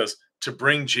 She says, to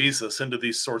bring Jesus into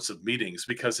these sorts of meetings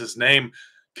because his name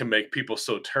can make people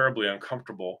so terribly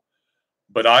uncomfortable.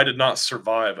 But I did not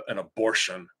survive an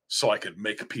abortion so I could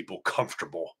make people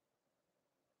comfortable.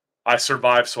 I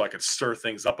survived so I could stir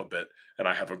things up a bit, and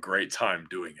I have a great time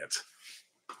doing it.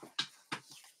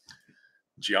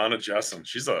 Gianna Jessen,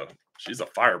 she's a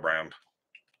firebrand.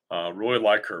 Really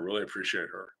like her, really appreciate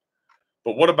her.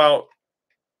 But what about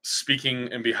speaking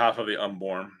in behalf of the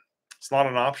unborn? It's not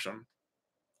an option.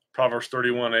 Proverbs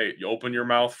 31:8, you open your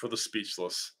mouth for the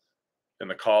speechless in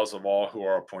the cause of all who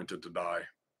are appointed to die.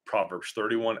 Proverbs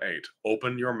 31:8,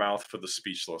 open your mouth for the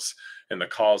speechless in the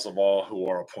cause of all who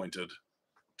are appointed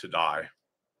to die.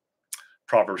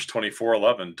 Proverbs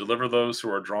 24:11, deliver those who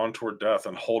are drawn toward death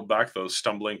and hold back those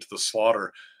stumbling to the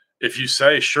slaughter. If you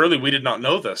say, surely we did not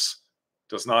know this,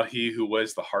 does not he who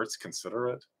weighs the hearts consider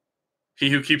it? He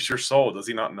who keeps your soul, does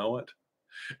he not know it?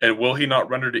 And will he not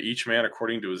render to each man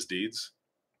according to his deeds?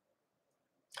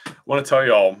 I want to tell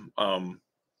y'all,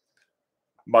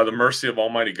 by the mercy of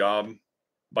Almighty God,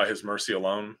 by his mercy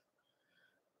alone,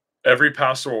 every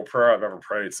pastoral prayer I've ever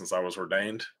prayed since I was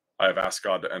ordained, I have asked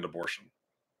God to end abortion.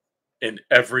 In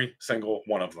every single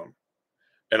one of them.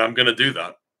 And I'm going to do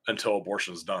that until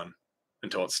abortion's done,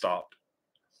 until it's stopped.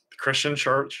 The Christian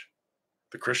church,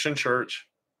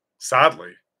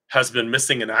 sadly, has been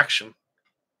missing in action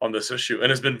on this issue and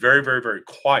has been very, very, very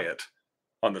quiet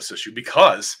on this issue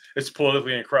because it's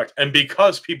politically incorrect and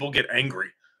because people get angry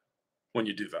when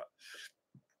you do that.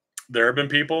 There have been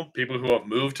people who have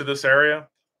moved to this area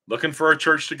looking for a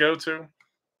church to go to,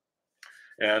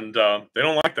 and they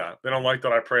don't like that. They don't like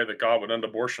that I pray that God would end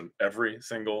abortion every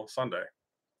single Sunday.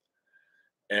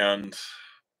 And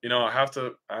I have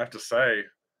to say,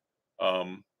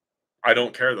 I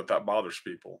don't care that bothers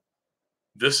people.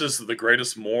 This is the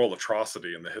greatest moral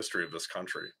atrocity in the history of this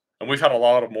country, and we've had a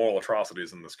lot of moral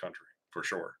atrocities in this country for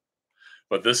sure.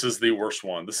 But this is the worst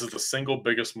one. This is the single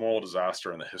biggest moral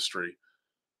disaster in the history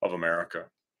of America.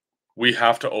 We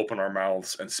have to open our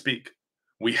mouths and speak.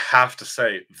 We have to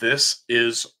say, this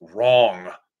is wrong.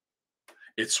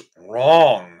 It's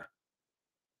wrong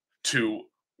to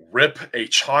rip a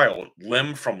child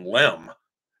limb from limb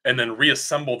and then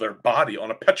reassemble their body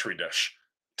on a Petri dish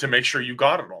to make sure you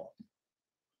got it all.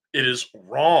 It is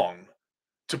wrong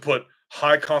to put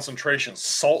high concentration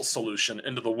salt solution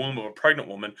into the womb of a pregnant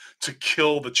woman to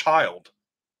kill the child.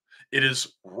 It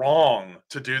is wrong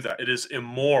to do that. It is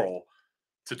immoral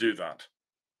to do that.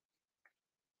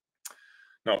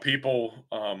 Now, people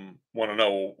want to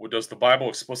know, does the Bible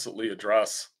explicitly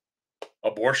address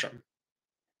abortion?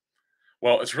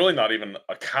 Well, it's really not even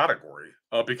a category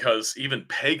because even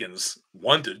pagans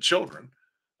wanted children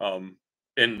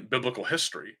in biblical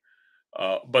history.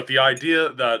 But the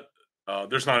idea that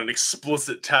there's not an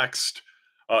explicit text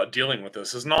dealing with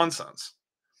this is nonsense.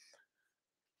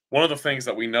 One of the things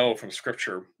that we know from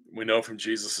Scripture, we know from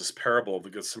Jesus' parable of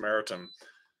the Good Samaritan,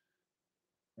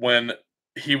 when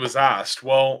he was asked,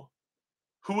 well,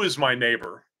 who is my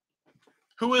neighbor?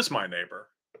 Who is my neighbor?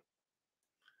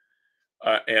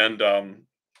 And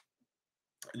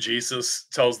Jesus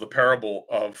tells the parable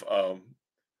of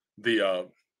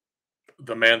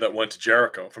the man that went to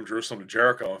Jericho, from Jerusalem to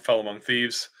Jericho, and fell among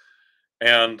thieves.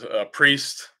 And a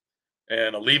priest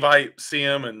and a Levite see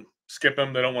him and skip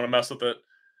him. They don't want to mess with it.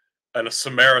 And a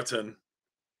Samaritan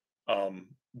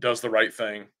does the right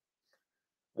thing.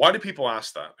 Why do people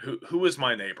ask that? Who is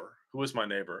my neighbor? Who is my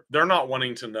neighbor? They're not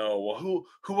wanting to know, well,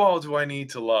 who all do I need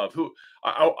to love? Who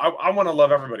I want to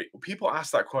love everybody. People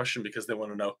ask that question because they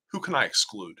want to know, who can I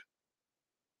exclude?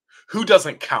 Who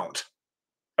doesn't count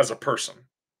as a person?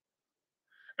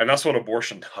 And that's what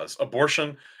abortion does.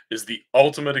 Abortion is the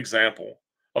ultimate example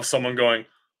of someone going,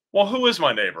 well, who is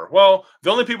my neighbor? Well,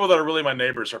 the only people that are really my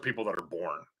neighbors are people that are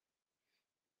born.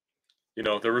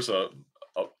 There was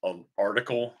an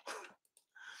article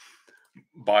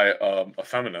by a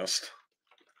feminist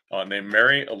named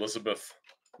Mary Elizabeth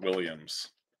Williams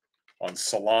on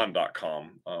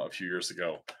salon.com a few years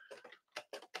ago.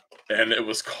 And it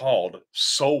was called,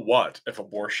 "So What If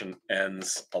Abortion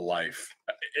Ends a Life?"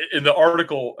 In the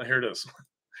article, here it is.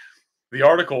 The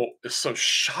article is so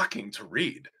shocking to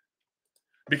read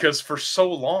because for such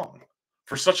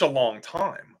a long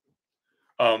time,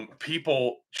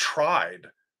 people tried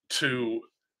to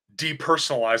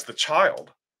depersonalize the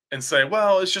child and say,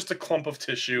 well, it's just a clump of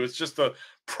tissue. It's just a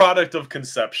product of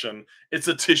conception. It's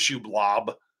a tissue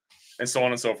blob, and so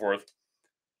on and so forth.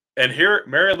 And here,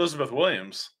 Mary Elizabeth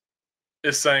Williams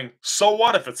is saying, so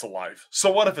what if it's alive?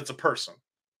 So what if it's a person?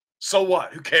 So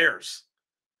what? Who cares?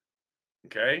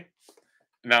 Okay.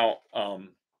 Now,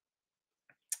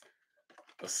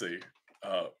 let's see.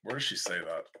 Where does she say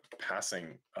that?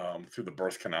 Passing through the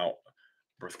birth canal.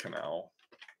 Birth canal.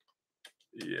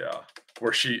 Yeah.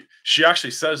 Where she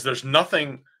actually says there's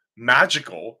nothing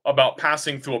magical about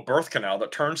passing through a birth canal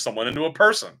that turns someone into a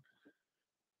person.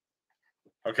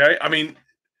 Okay? I mean,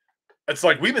 it's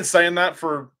like we've been saying that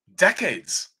for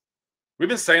decades. We've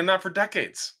been saying that for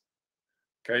decades.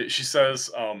 Okay? She says,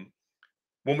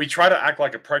 when we try to act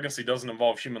like a pregnancy doesn't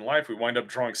involve human life, we wind up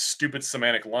drawing stupid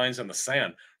semantic lines in the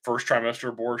sand. First trimester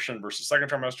abortion versus second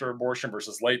trimester abortion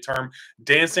versus late term,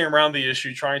 dancing around the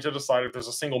issue, trying to decide if there's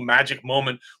a single magic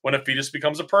moment when a fetus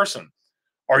becomes a person.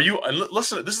 Are you,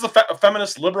 listen, this is a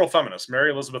feminist, liberal feminist, Mary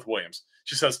Elizabeth Williams.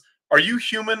 She says, are you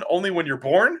human only when you're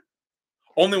born?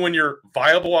 Only when you're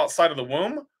viable outside of the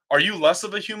womb? Are you less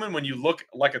of a human when you look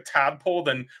like a tadpole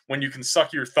than when you can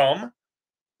suck your thumb?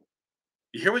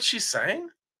 You hear what she's saying?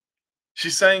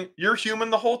 She's saying you're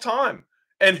human the whole time.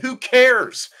 And who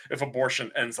cares if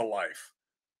abortion ends a life?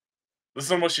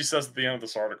 Listen to what she says at the end of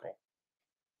this article.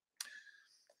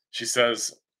 She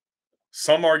says,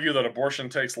 some argue that abortion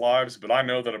takes lives, but I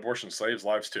know that abortion saves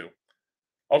lives too.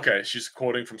 Okay, she's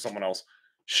quoting from someone else.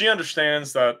 She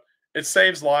understands that it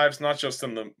saves lives not just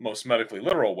in the most medically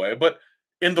literal way, but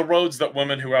in the roads that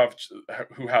women who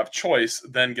have choice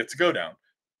then get to go down,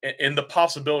 in the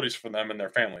possibilities for them and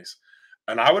their families.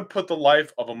 And I would put the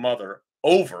life of a mother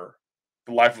over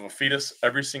the life of a fetus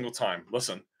every single time.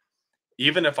 Listen,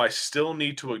 even if I still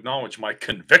need to acknowledge my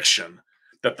conviction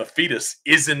that the fetus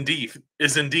is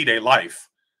indeed a life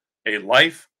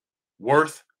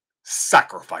worth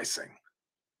sacrificing.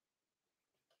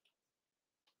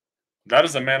 That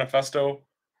is a manifesto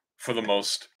for the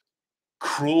most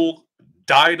cruel,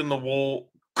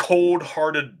 dyed-in-the-wool,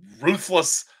 cold-hearted,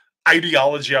 ruthless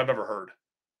ideology I've ever heard.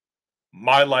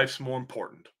 My life's more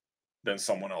important than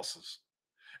someone else's.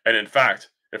 And in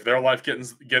fact, if their life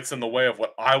gets in the way of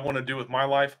what I want to do with my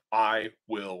life, I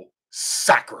will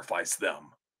sacrifice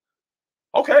them.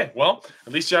 Okay, well,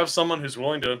 at least you have someone who's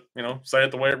willing to, say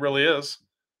it the way it really is.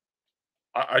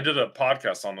 I did a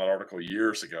podcast on that article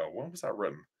years ago. When was that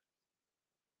written?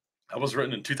 That was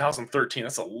written in 2013.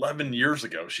 That's 11 years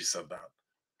ago she said that.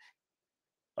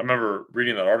 I remember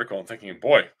reading that article and thinking,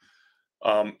 boy,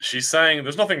 she's saying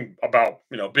there's nothing about,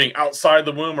 being outside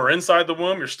the womb or inside the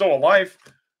womb. You're still alive.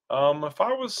 If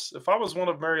I was one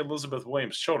of Mary Elizabeth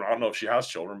Williams' children, I don't know if she has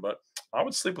children, but I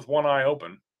would sleep with one eye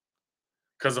open.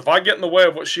 Because if I get in the way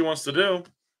of what she wants to do,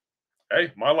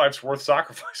 hey, my life's worth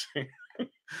sacrificing.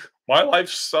 My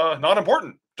life's not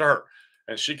important to her.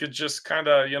 And she could just kind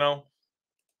of,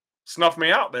 snuff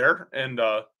me out there and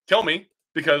kill me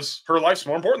because her life's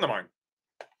more important than mine.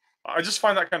 I just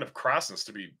find that kind of crassness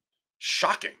to be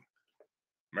shocking.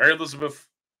 Mary Elizabeth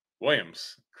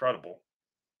Williams, incredible.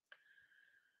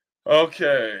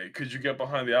 Okay, could you get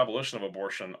behind the abolition of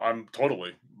abortion? I'm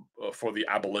totally for the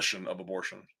abolition of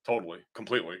abortion. Totally,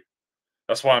 completely.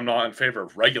 That's why I'm not in favor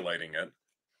of regulating it.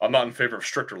 I'm not in favor of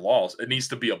stricter laws. It needs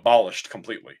to be abolished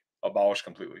completely. Abolished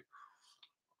completely.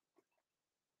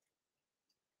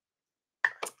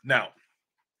 Now,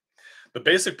 the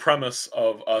basic premise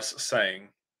of us saying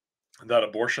that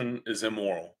abortion is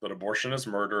immoral, that abortion is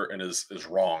murder and is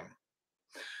wrong,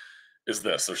 is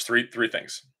this. There's three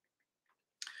things.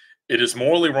 It is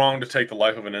morally wrong to take the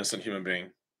life of an innocent human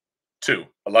being. 2,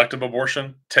 elective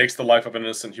abortion takes the life of an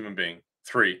innocent human being.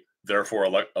 3,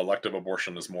 Therefore, elective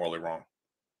abortion is morally wrong.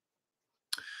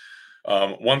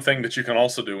 One thing that you can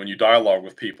also do when you dialogue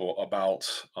with people about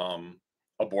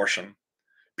abortion,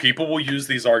 people will use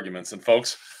these arguments. And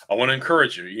folks, I want to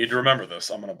encourage you. You need to remember this.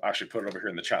 I'm going to actually put it over here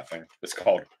in the chat thing. It's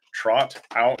called Trot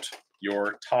Out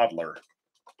Your Toddler.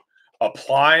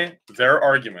 Apply their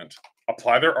argument.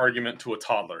 Apply their argument to a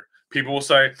toddler. People will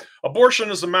say, abortion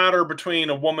is a matter between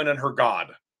a woman and her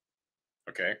God.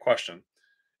 Okay, question.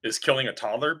 Is killing a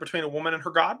toddler between a woman and her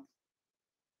God?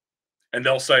 And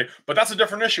they'll say, but that's a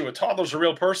different issue. A toddler's a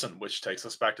real person, which takes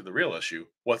us back to the real issue.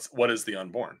 What is the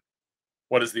unborn?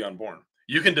 What is the unborn?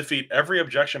 You can defeat every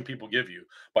objection people give you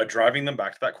by driving them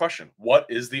back to that question. What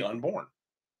is the unborn?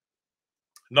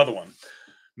 Another one.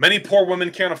 Many poor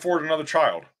women can't afford another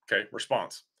child. Okay,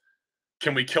 response.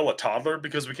 Can we kill a toddler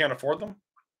because we can't afford them?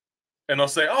 And they'll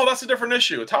say, oh, that's a different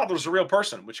issue. A toddler's a real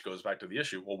person, which goes back to the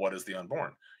issue. Well, what is the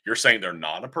unborn? You're saying they're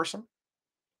not a person?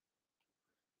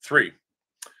 3.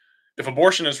 If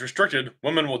abortion is restricted,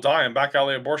 women will die in back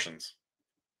alley abortions.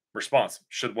 Response.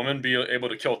 Should women be able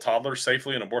to kill toddlers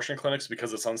safely in abortion clinics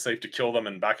because it's unsafe to kill them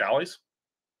in back alleys?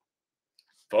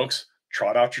 Folks,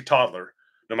 trot out your toddler.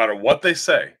 No matter what they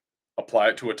say, apply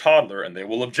it to a toddler and they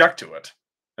will object to it.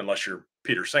 Unless you're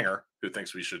Peter Singer, who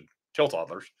thinks we should kill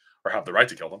toddlers or have the right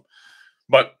to kill them.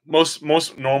 But most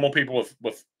normal people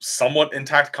with somewhat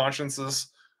intact consciences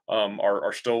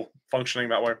are still functioning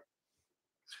that way.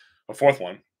 A 4th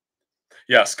one.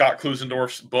 Yeah, Scott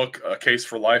Klusendorf's book, A Case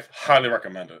for Life, highly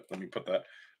recommend it. Let me put that.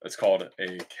 It's called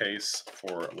A Case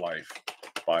for Life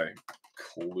by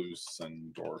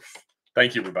Klusendorf.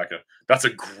 Thank you, Rebecca. That's a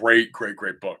great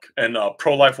book. And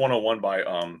Pro-Life 101 by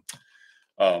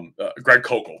Greg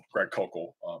Kokel.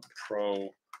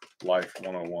 Pro-Life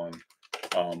 101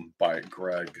 by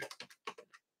Greg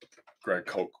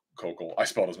Kokel. I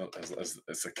spelled it as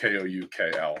it's a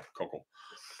Koukl, Kokel.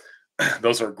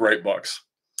 Those are great books.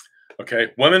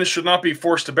 Okay, women should not be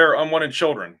forced to bear unwanted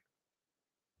children.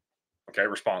 Okay,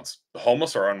 response. The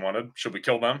homeless are unwanted. Should we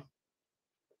kill them?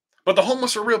 But the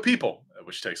homeless are real people,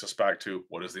 which takes us back to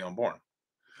what is the unborn?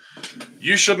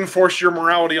 You shouldn't force your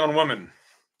morality on women.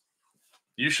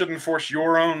 You shouldn't force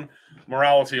your own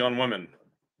morality on women.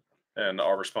 And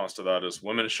our response to that is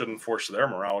women shouldn't force their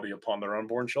morality upon their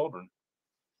unborn children.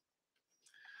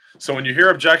 So when you hear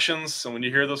objections and when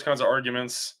you hear those kinds of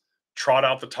arguments, trot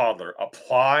out the toddler.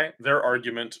 Apply their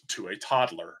argument to a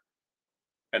toddler.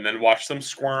 And then watch them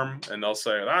squirm and they'll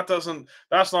say,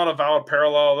 that's not a valid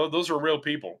parallel. Those are real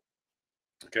people.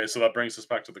 Okay, so that brings us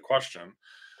back to the question.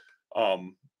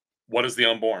 What is the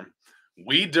unborn?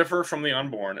 We differ from the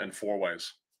unborn in 4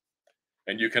 ways.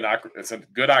 And you can, it's a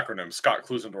good acronym. Scott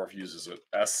Klusendorf uses it.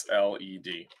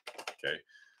 SLED. Okay.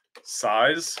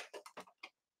 Size.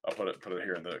 I'll put it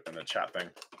here in the chat thing.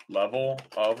 Level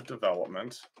of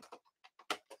development.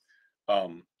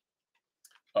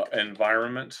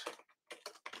 Environment.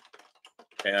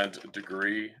 And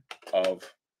degree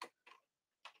of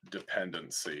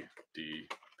dependency.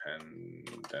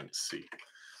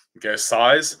 Okay,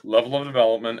 size, level of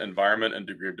development, environment, and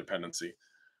degree of dependency.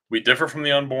 We differ from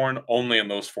the unborn only in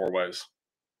those 4 ways.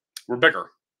 We're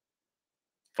bigger.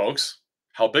 Folks,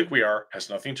 how big we are has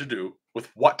nothing to do with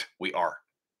what we are.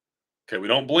 Okay, we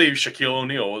don't believe Shaquille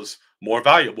O'Neal is more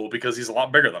valuable because he's a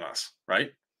lot bigger than us,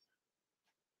 right?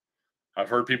 I've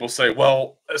heard people say,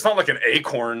 well, it's not like an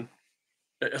acorn.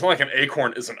 It's not like an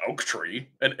acorn is an oak tree.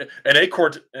 An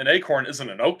acorn isn't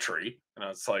an oak tree. And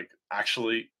it's like,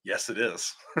 actually, yes, it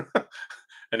is.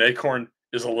 An acorn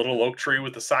is a little oak tree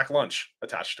with a sack lunch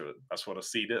attached to it. That's what a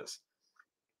seed is.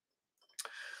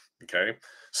 Okay,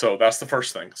 so that's the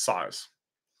first thing, size.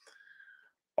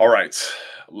 All right,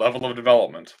 level of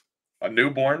development. A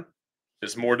newborn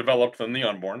is more developed than the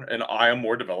unborn, and I am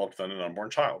more developed than an unborn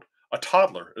child. A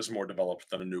toddler is more developed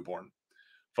than a newborn.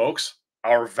 Folks,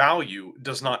 our value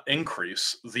does not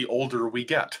increase the older we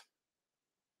get.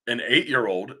 An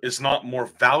 8-year-old is not more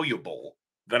valuable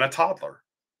than a toddler.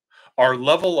 Our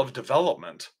level of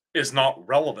development is not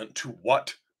relevant to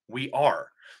what we are.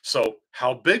 So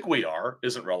how big we are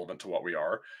isn't relevant to what we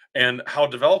are, and how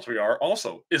developed we are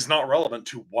also is not relevant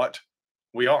to what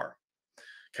we are.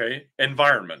 Okay,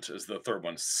 environment is the third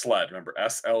one. SLED, remember,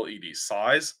 SLED,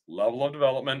 size, level of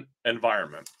development,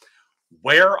 environment.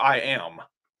 Where I am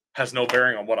has no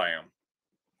bearing on what I am.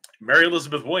 Mary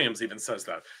Elizabeth Williams even says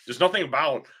that. There's nothing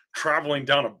about traveling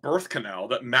down a birth canal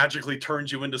that magically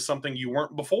turns you into something you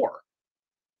weren't before.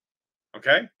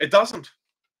 Okay? It doesn't.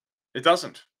 It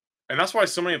doesn't. And that's why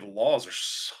so many of the laws are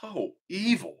so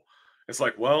evil. It's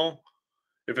like, well,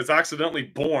 if it's accidentally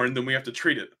born, then we have to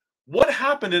treat it. What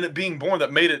happened in it being born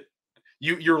that made it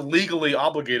You're legally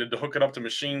obligated to hook it up to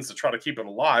machines to try to keep it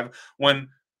alive when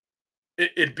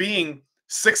it being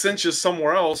 6 inches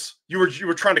somewhere else, you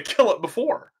were trying to kill it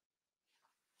before.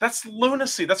 That's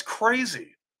lunacy. That's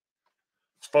crazy.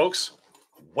 Folks,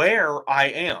 where I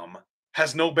am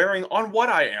has no bearing on what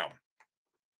I am.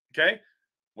 Okay?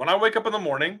 When I wake up in the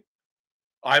morning,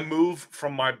 I move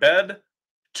from my bed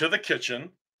to the kitchen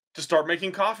to start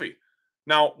making coffee.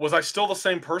 Now, was I still the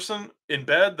same person in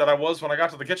bed that I was when I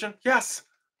got to the kitchen? Yes.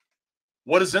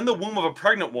 What is in the womb of a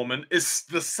pregnant woman is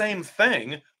the same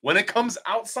thing when it comes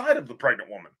outside of the pregnant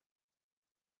woman.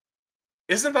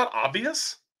 Isn't that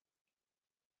obvious?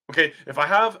 Okay, if I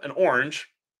have an orange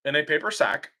in a paper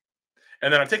sack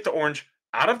and then I take the orange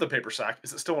out of the paper sack,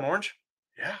 is it still an orange?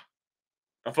 Yeah.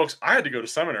 Now, folks, I had to go to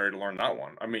seminary to learn that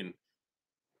one. I mean,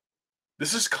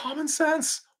 this is common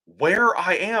sense. Where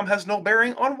I am has no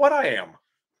bearing on what I am.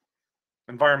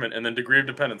 Environment and then degree of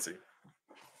dependency.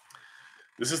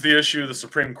 This is the issue the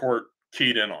Supreme Court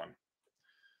keyed in on.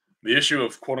 The issue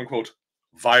of quote unquote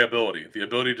viability, the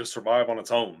ability to survive on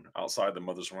its own outside the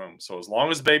mother's womb. So, as long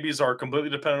as babies are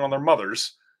completely dependent on their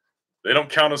mothers, they don't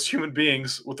count as human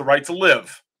beings with the right to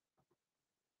live.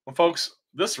 Well, folks,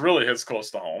 this really hits close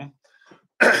to home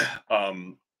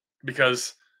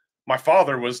because my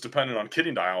father was dependent on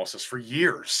kidney dialysis for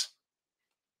years.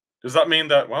 Does that mean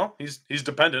that, well, he's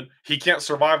dependent, he can't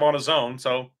survive on his own,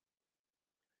 so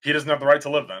he doesn't have the right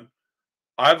to live then?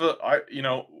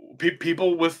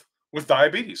 People with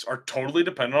diabetes are totally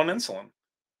dependent on insulin.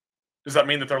 Does that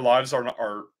mean that their lives are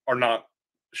not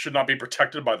should not be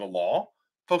protected by the law?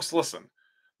 Folks, listen.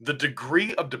 The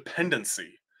degree of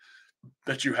dependency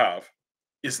that you have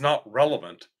is not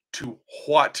relevant to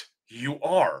what you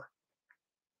are.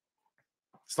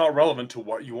 It's not relevant to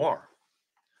what you are.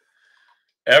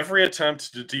 Every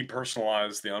attempt to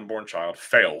depersonalize the unborn child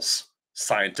fails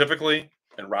scientifically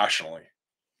and rationally.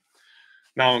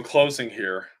 Now, in closing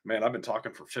here, man, I've been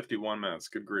talking for 51 minutes.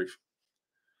 Good grief.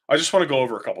 I just want to go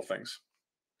over a couple things.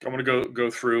 I want to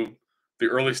go through the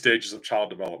early stages of child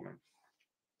development.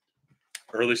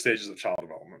 Early stages of child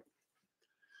development.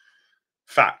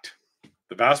 Fact.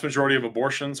 The vast majority of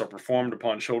abortions are performed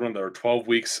upon children that are 12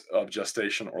 weeks of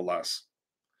gestation or less.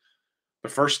 The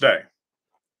first day,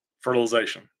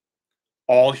 fertilization.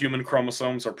 All human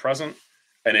chromosomes are present,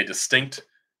 and a distinct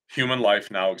human life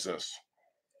now exists.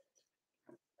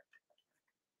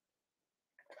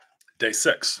 Day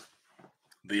 6.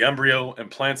 The embryo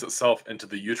implants itself into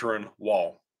the uterine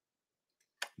wall.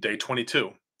 Day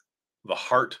 22. The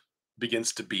heart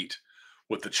begins to beat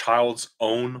with the child's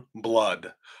own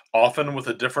blood, often with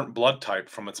a different blood type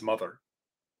from its mother.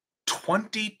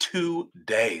 22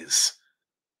 days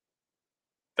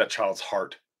that child's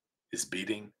heart is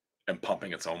beating and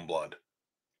pumping its own blood.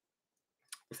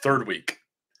 The third week,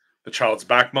 the child's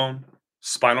backbone,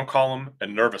 spinal column,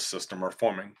 and nervous system are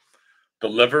forming. The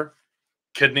liver,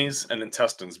 kidneys, and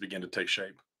intestines begin to take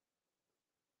shape.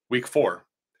 Week 4,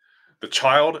 the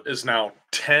child is now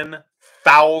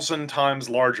 10,000 times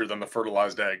larger than the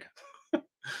fertilized egg.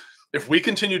 If we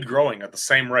continued growing at the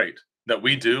same rate that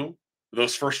we do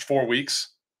those first 4 weeks,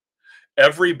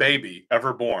 every baby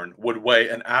ever born would weigh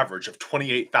an average of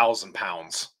 28,000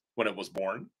 pounds when it was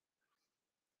born.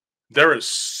 There is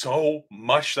so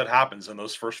much that happens in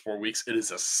those first 4 weeks. It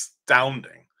is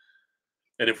astounding.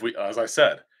 And if we, as I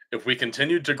said, if we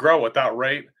continued to grow at that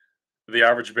rate, the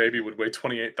average baby would weigh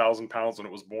 28,000 pounds when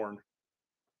it was born.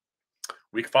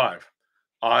 Week 5,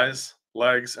 eyes,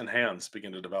 legs, and hands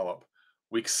begin to develop.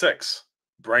 Week 6,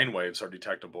 brain waves are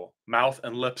detectable. Mouth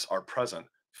and lips are present.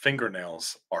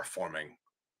 Fingernails are forming.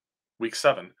 Week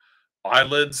 7,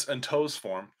 eyelids and toes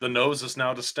form. The nose is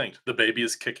now distinct. The baby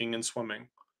is kicking and swimming.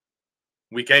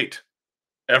 Week 8,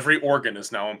 every organ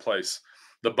is now in place.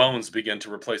 The bones begin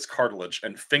to replace cartilage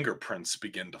and fingerprints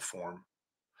begin to form.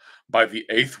 By the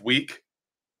 8th week,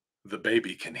 the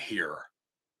baby can hear.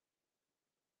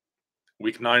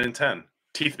 Week 9 and 10,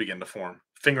 teeth begin to form.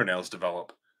 Fingernails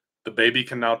develop. The baby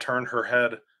can now turn her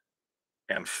head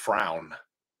and frown.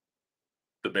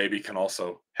 The baby can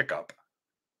also hiccup.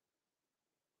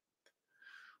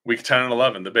 Week 10 and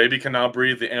 11, the baby can now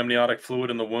breathe the amniotic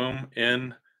fluid in the womb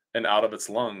in and out of its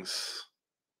lungs.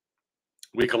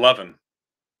 Week 11,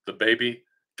 the baby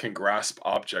can grasp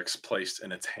objects placed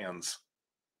in its hands.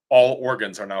 All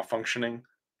organs are now functioning.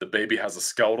 The baby has a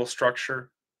skeletal structure,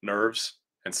 nerves,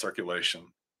 and circulation.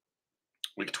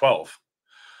 Week 12,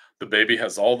 the baby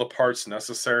has all the parts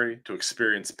necessary to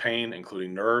experience pain,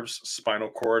 including nerves, spinal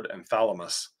cord, and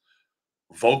thalamus.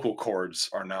 Vocal cords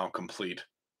are now complete,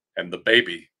 and the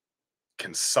baby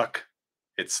can suck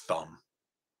its thumb.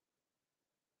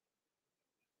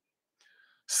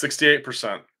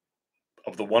 68%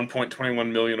 of the 1.21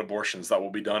 million abortions that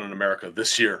will be done in America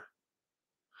this year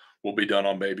will be done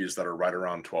on babies that are right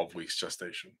around 12 weeks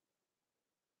gestation.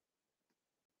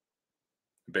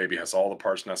 The baby has all the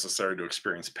parts necessary to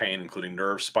experience pain, including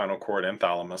nerves, spinal cord, and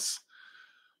thalamus.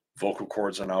 Vocal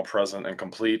cords are now present and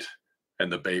complete,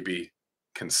 and the baby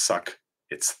can suck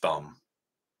its thumb.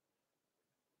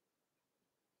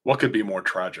 What could be more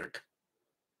tragic?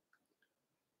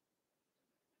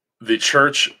 The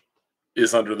church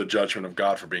is under the judgment of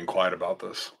God for being quiet about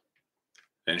this.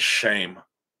 And shame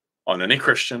on any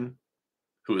Christian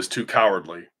who is too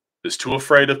cowardly, is too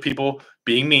afraid of people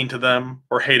being mean to them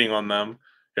or hating on them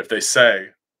if they say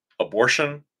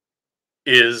abortion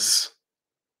is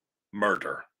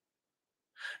murder,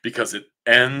 because it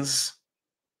ends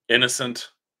innocent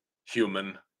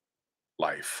human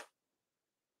life.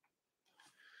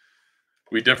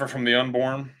 We differ from the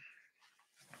unborn.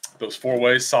 Those 4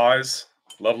 ways: size,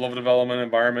 level of development,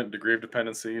 environment, degree of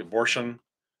dependency. Abortion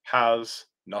has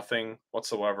nothing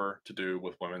whatsoever to do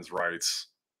with women's rights,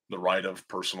 the right of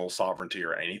personal sovereignty,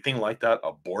 or anything like that.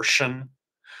 Abortion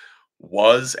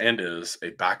was and is a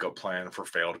backup plan for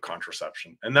failed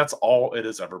contraception. And that's all it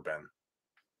has ever been.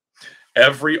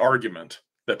 Every argument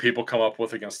that people come up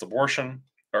with against abortion,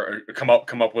 or come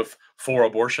up with for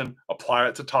abortion, apply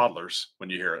it to toddlers when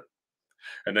you hear it.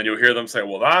 And then you'll hear them say,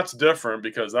 well, that's different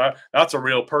because that's a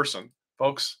real person.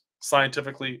 Folks,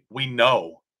 scientifically, we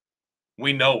know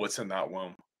what's in that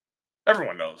womb.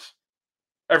 Everyone knows.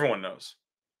 Everyone knows.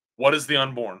 What is the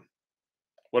unborn?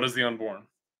 What is the unborn?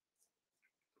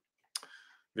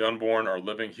 The unborn are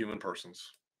living human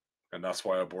persons, and that's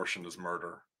why abortion is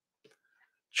murder.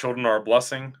 Children are a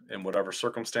blessing in whatever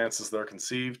circumstances they're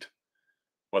conceived,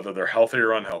 whether they're healthy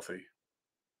or unhealthy.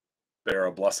 They are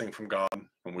a blessing from God,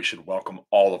 and we should welcome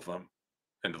all of them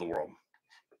into the world.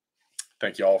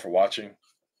 Thank you all for watching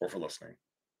or for listening.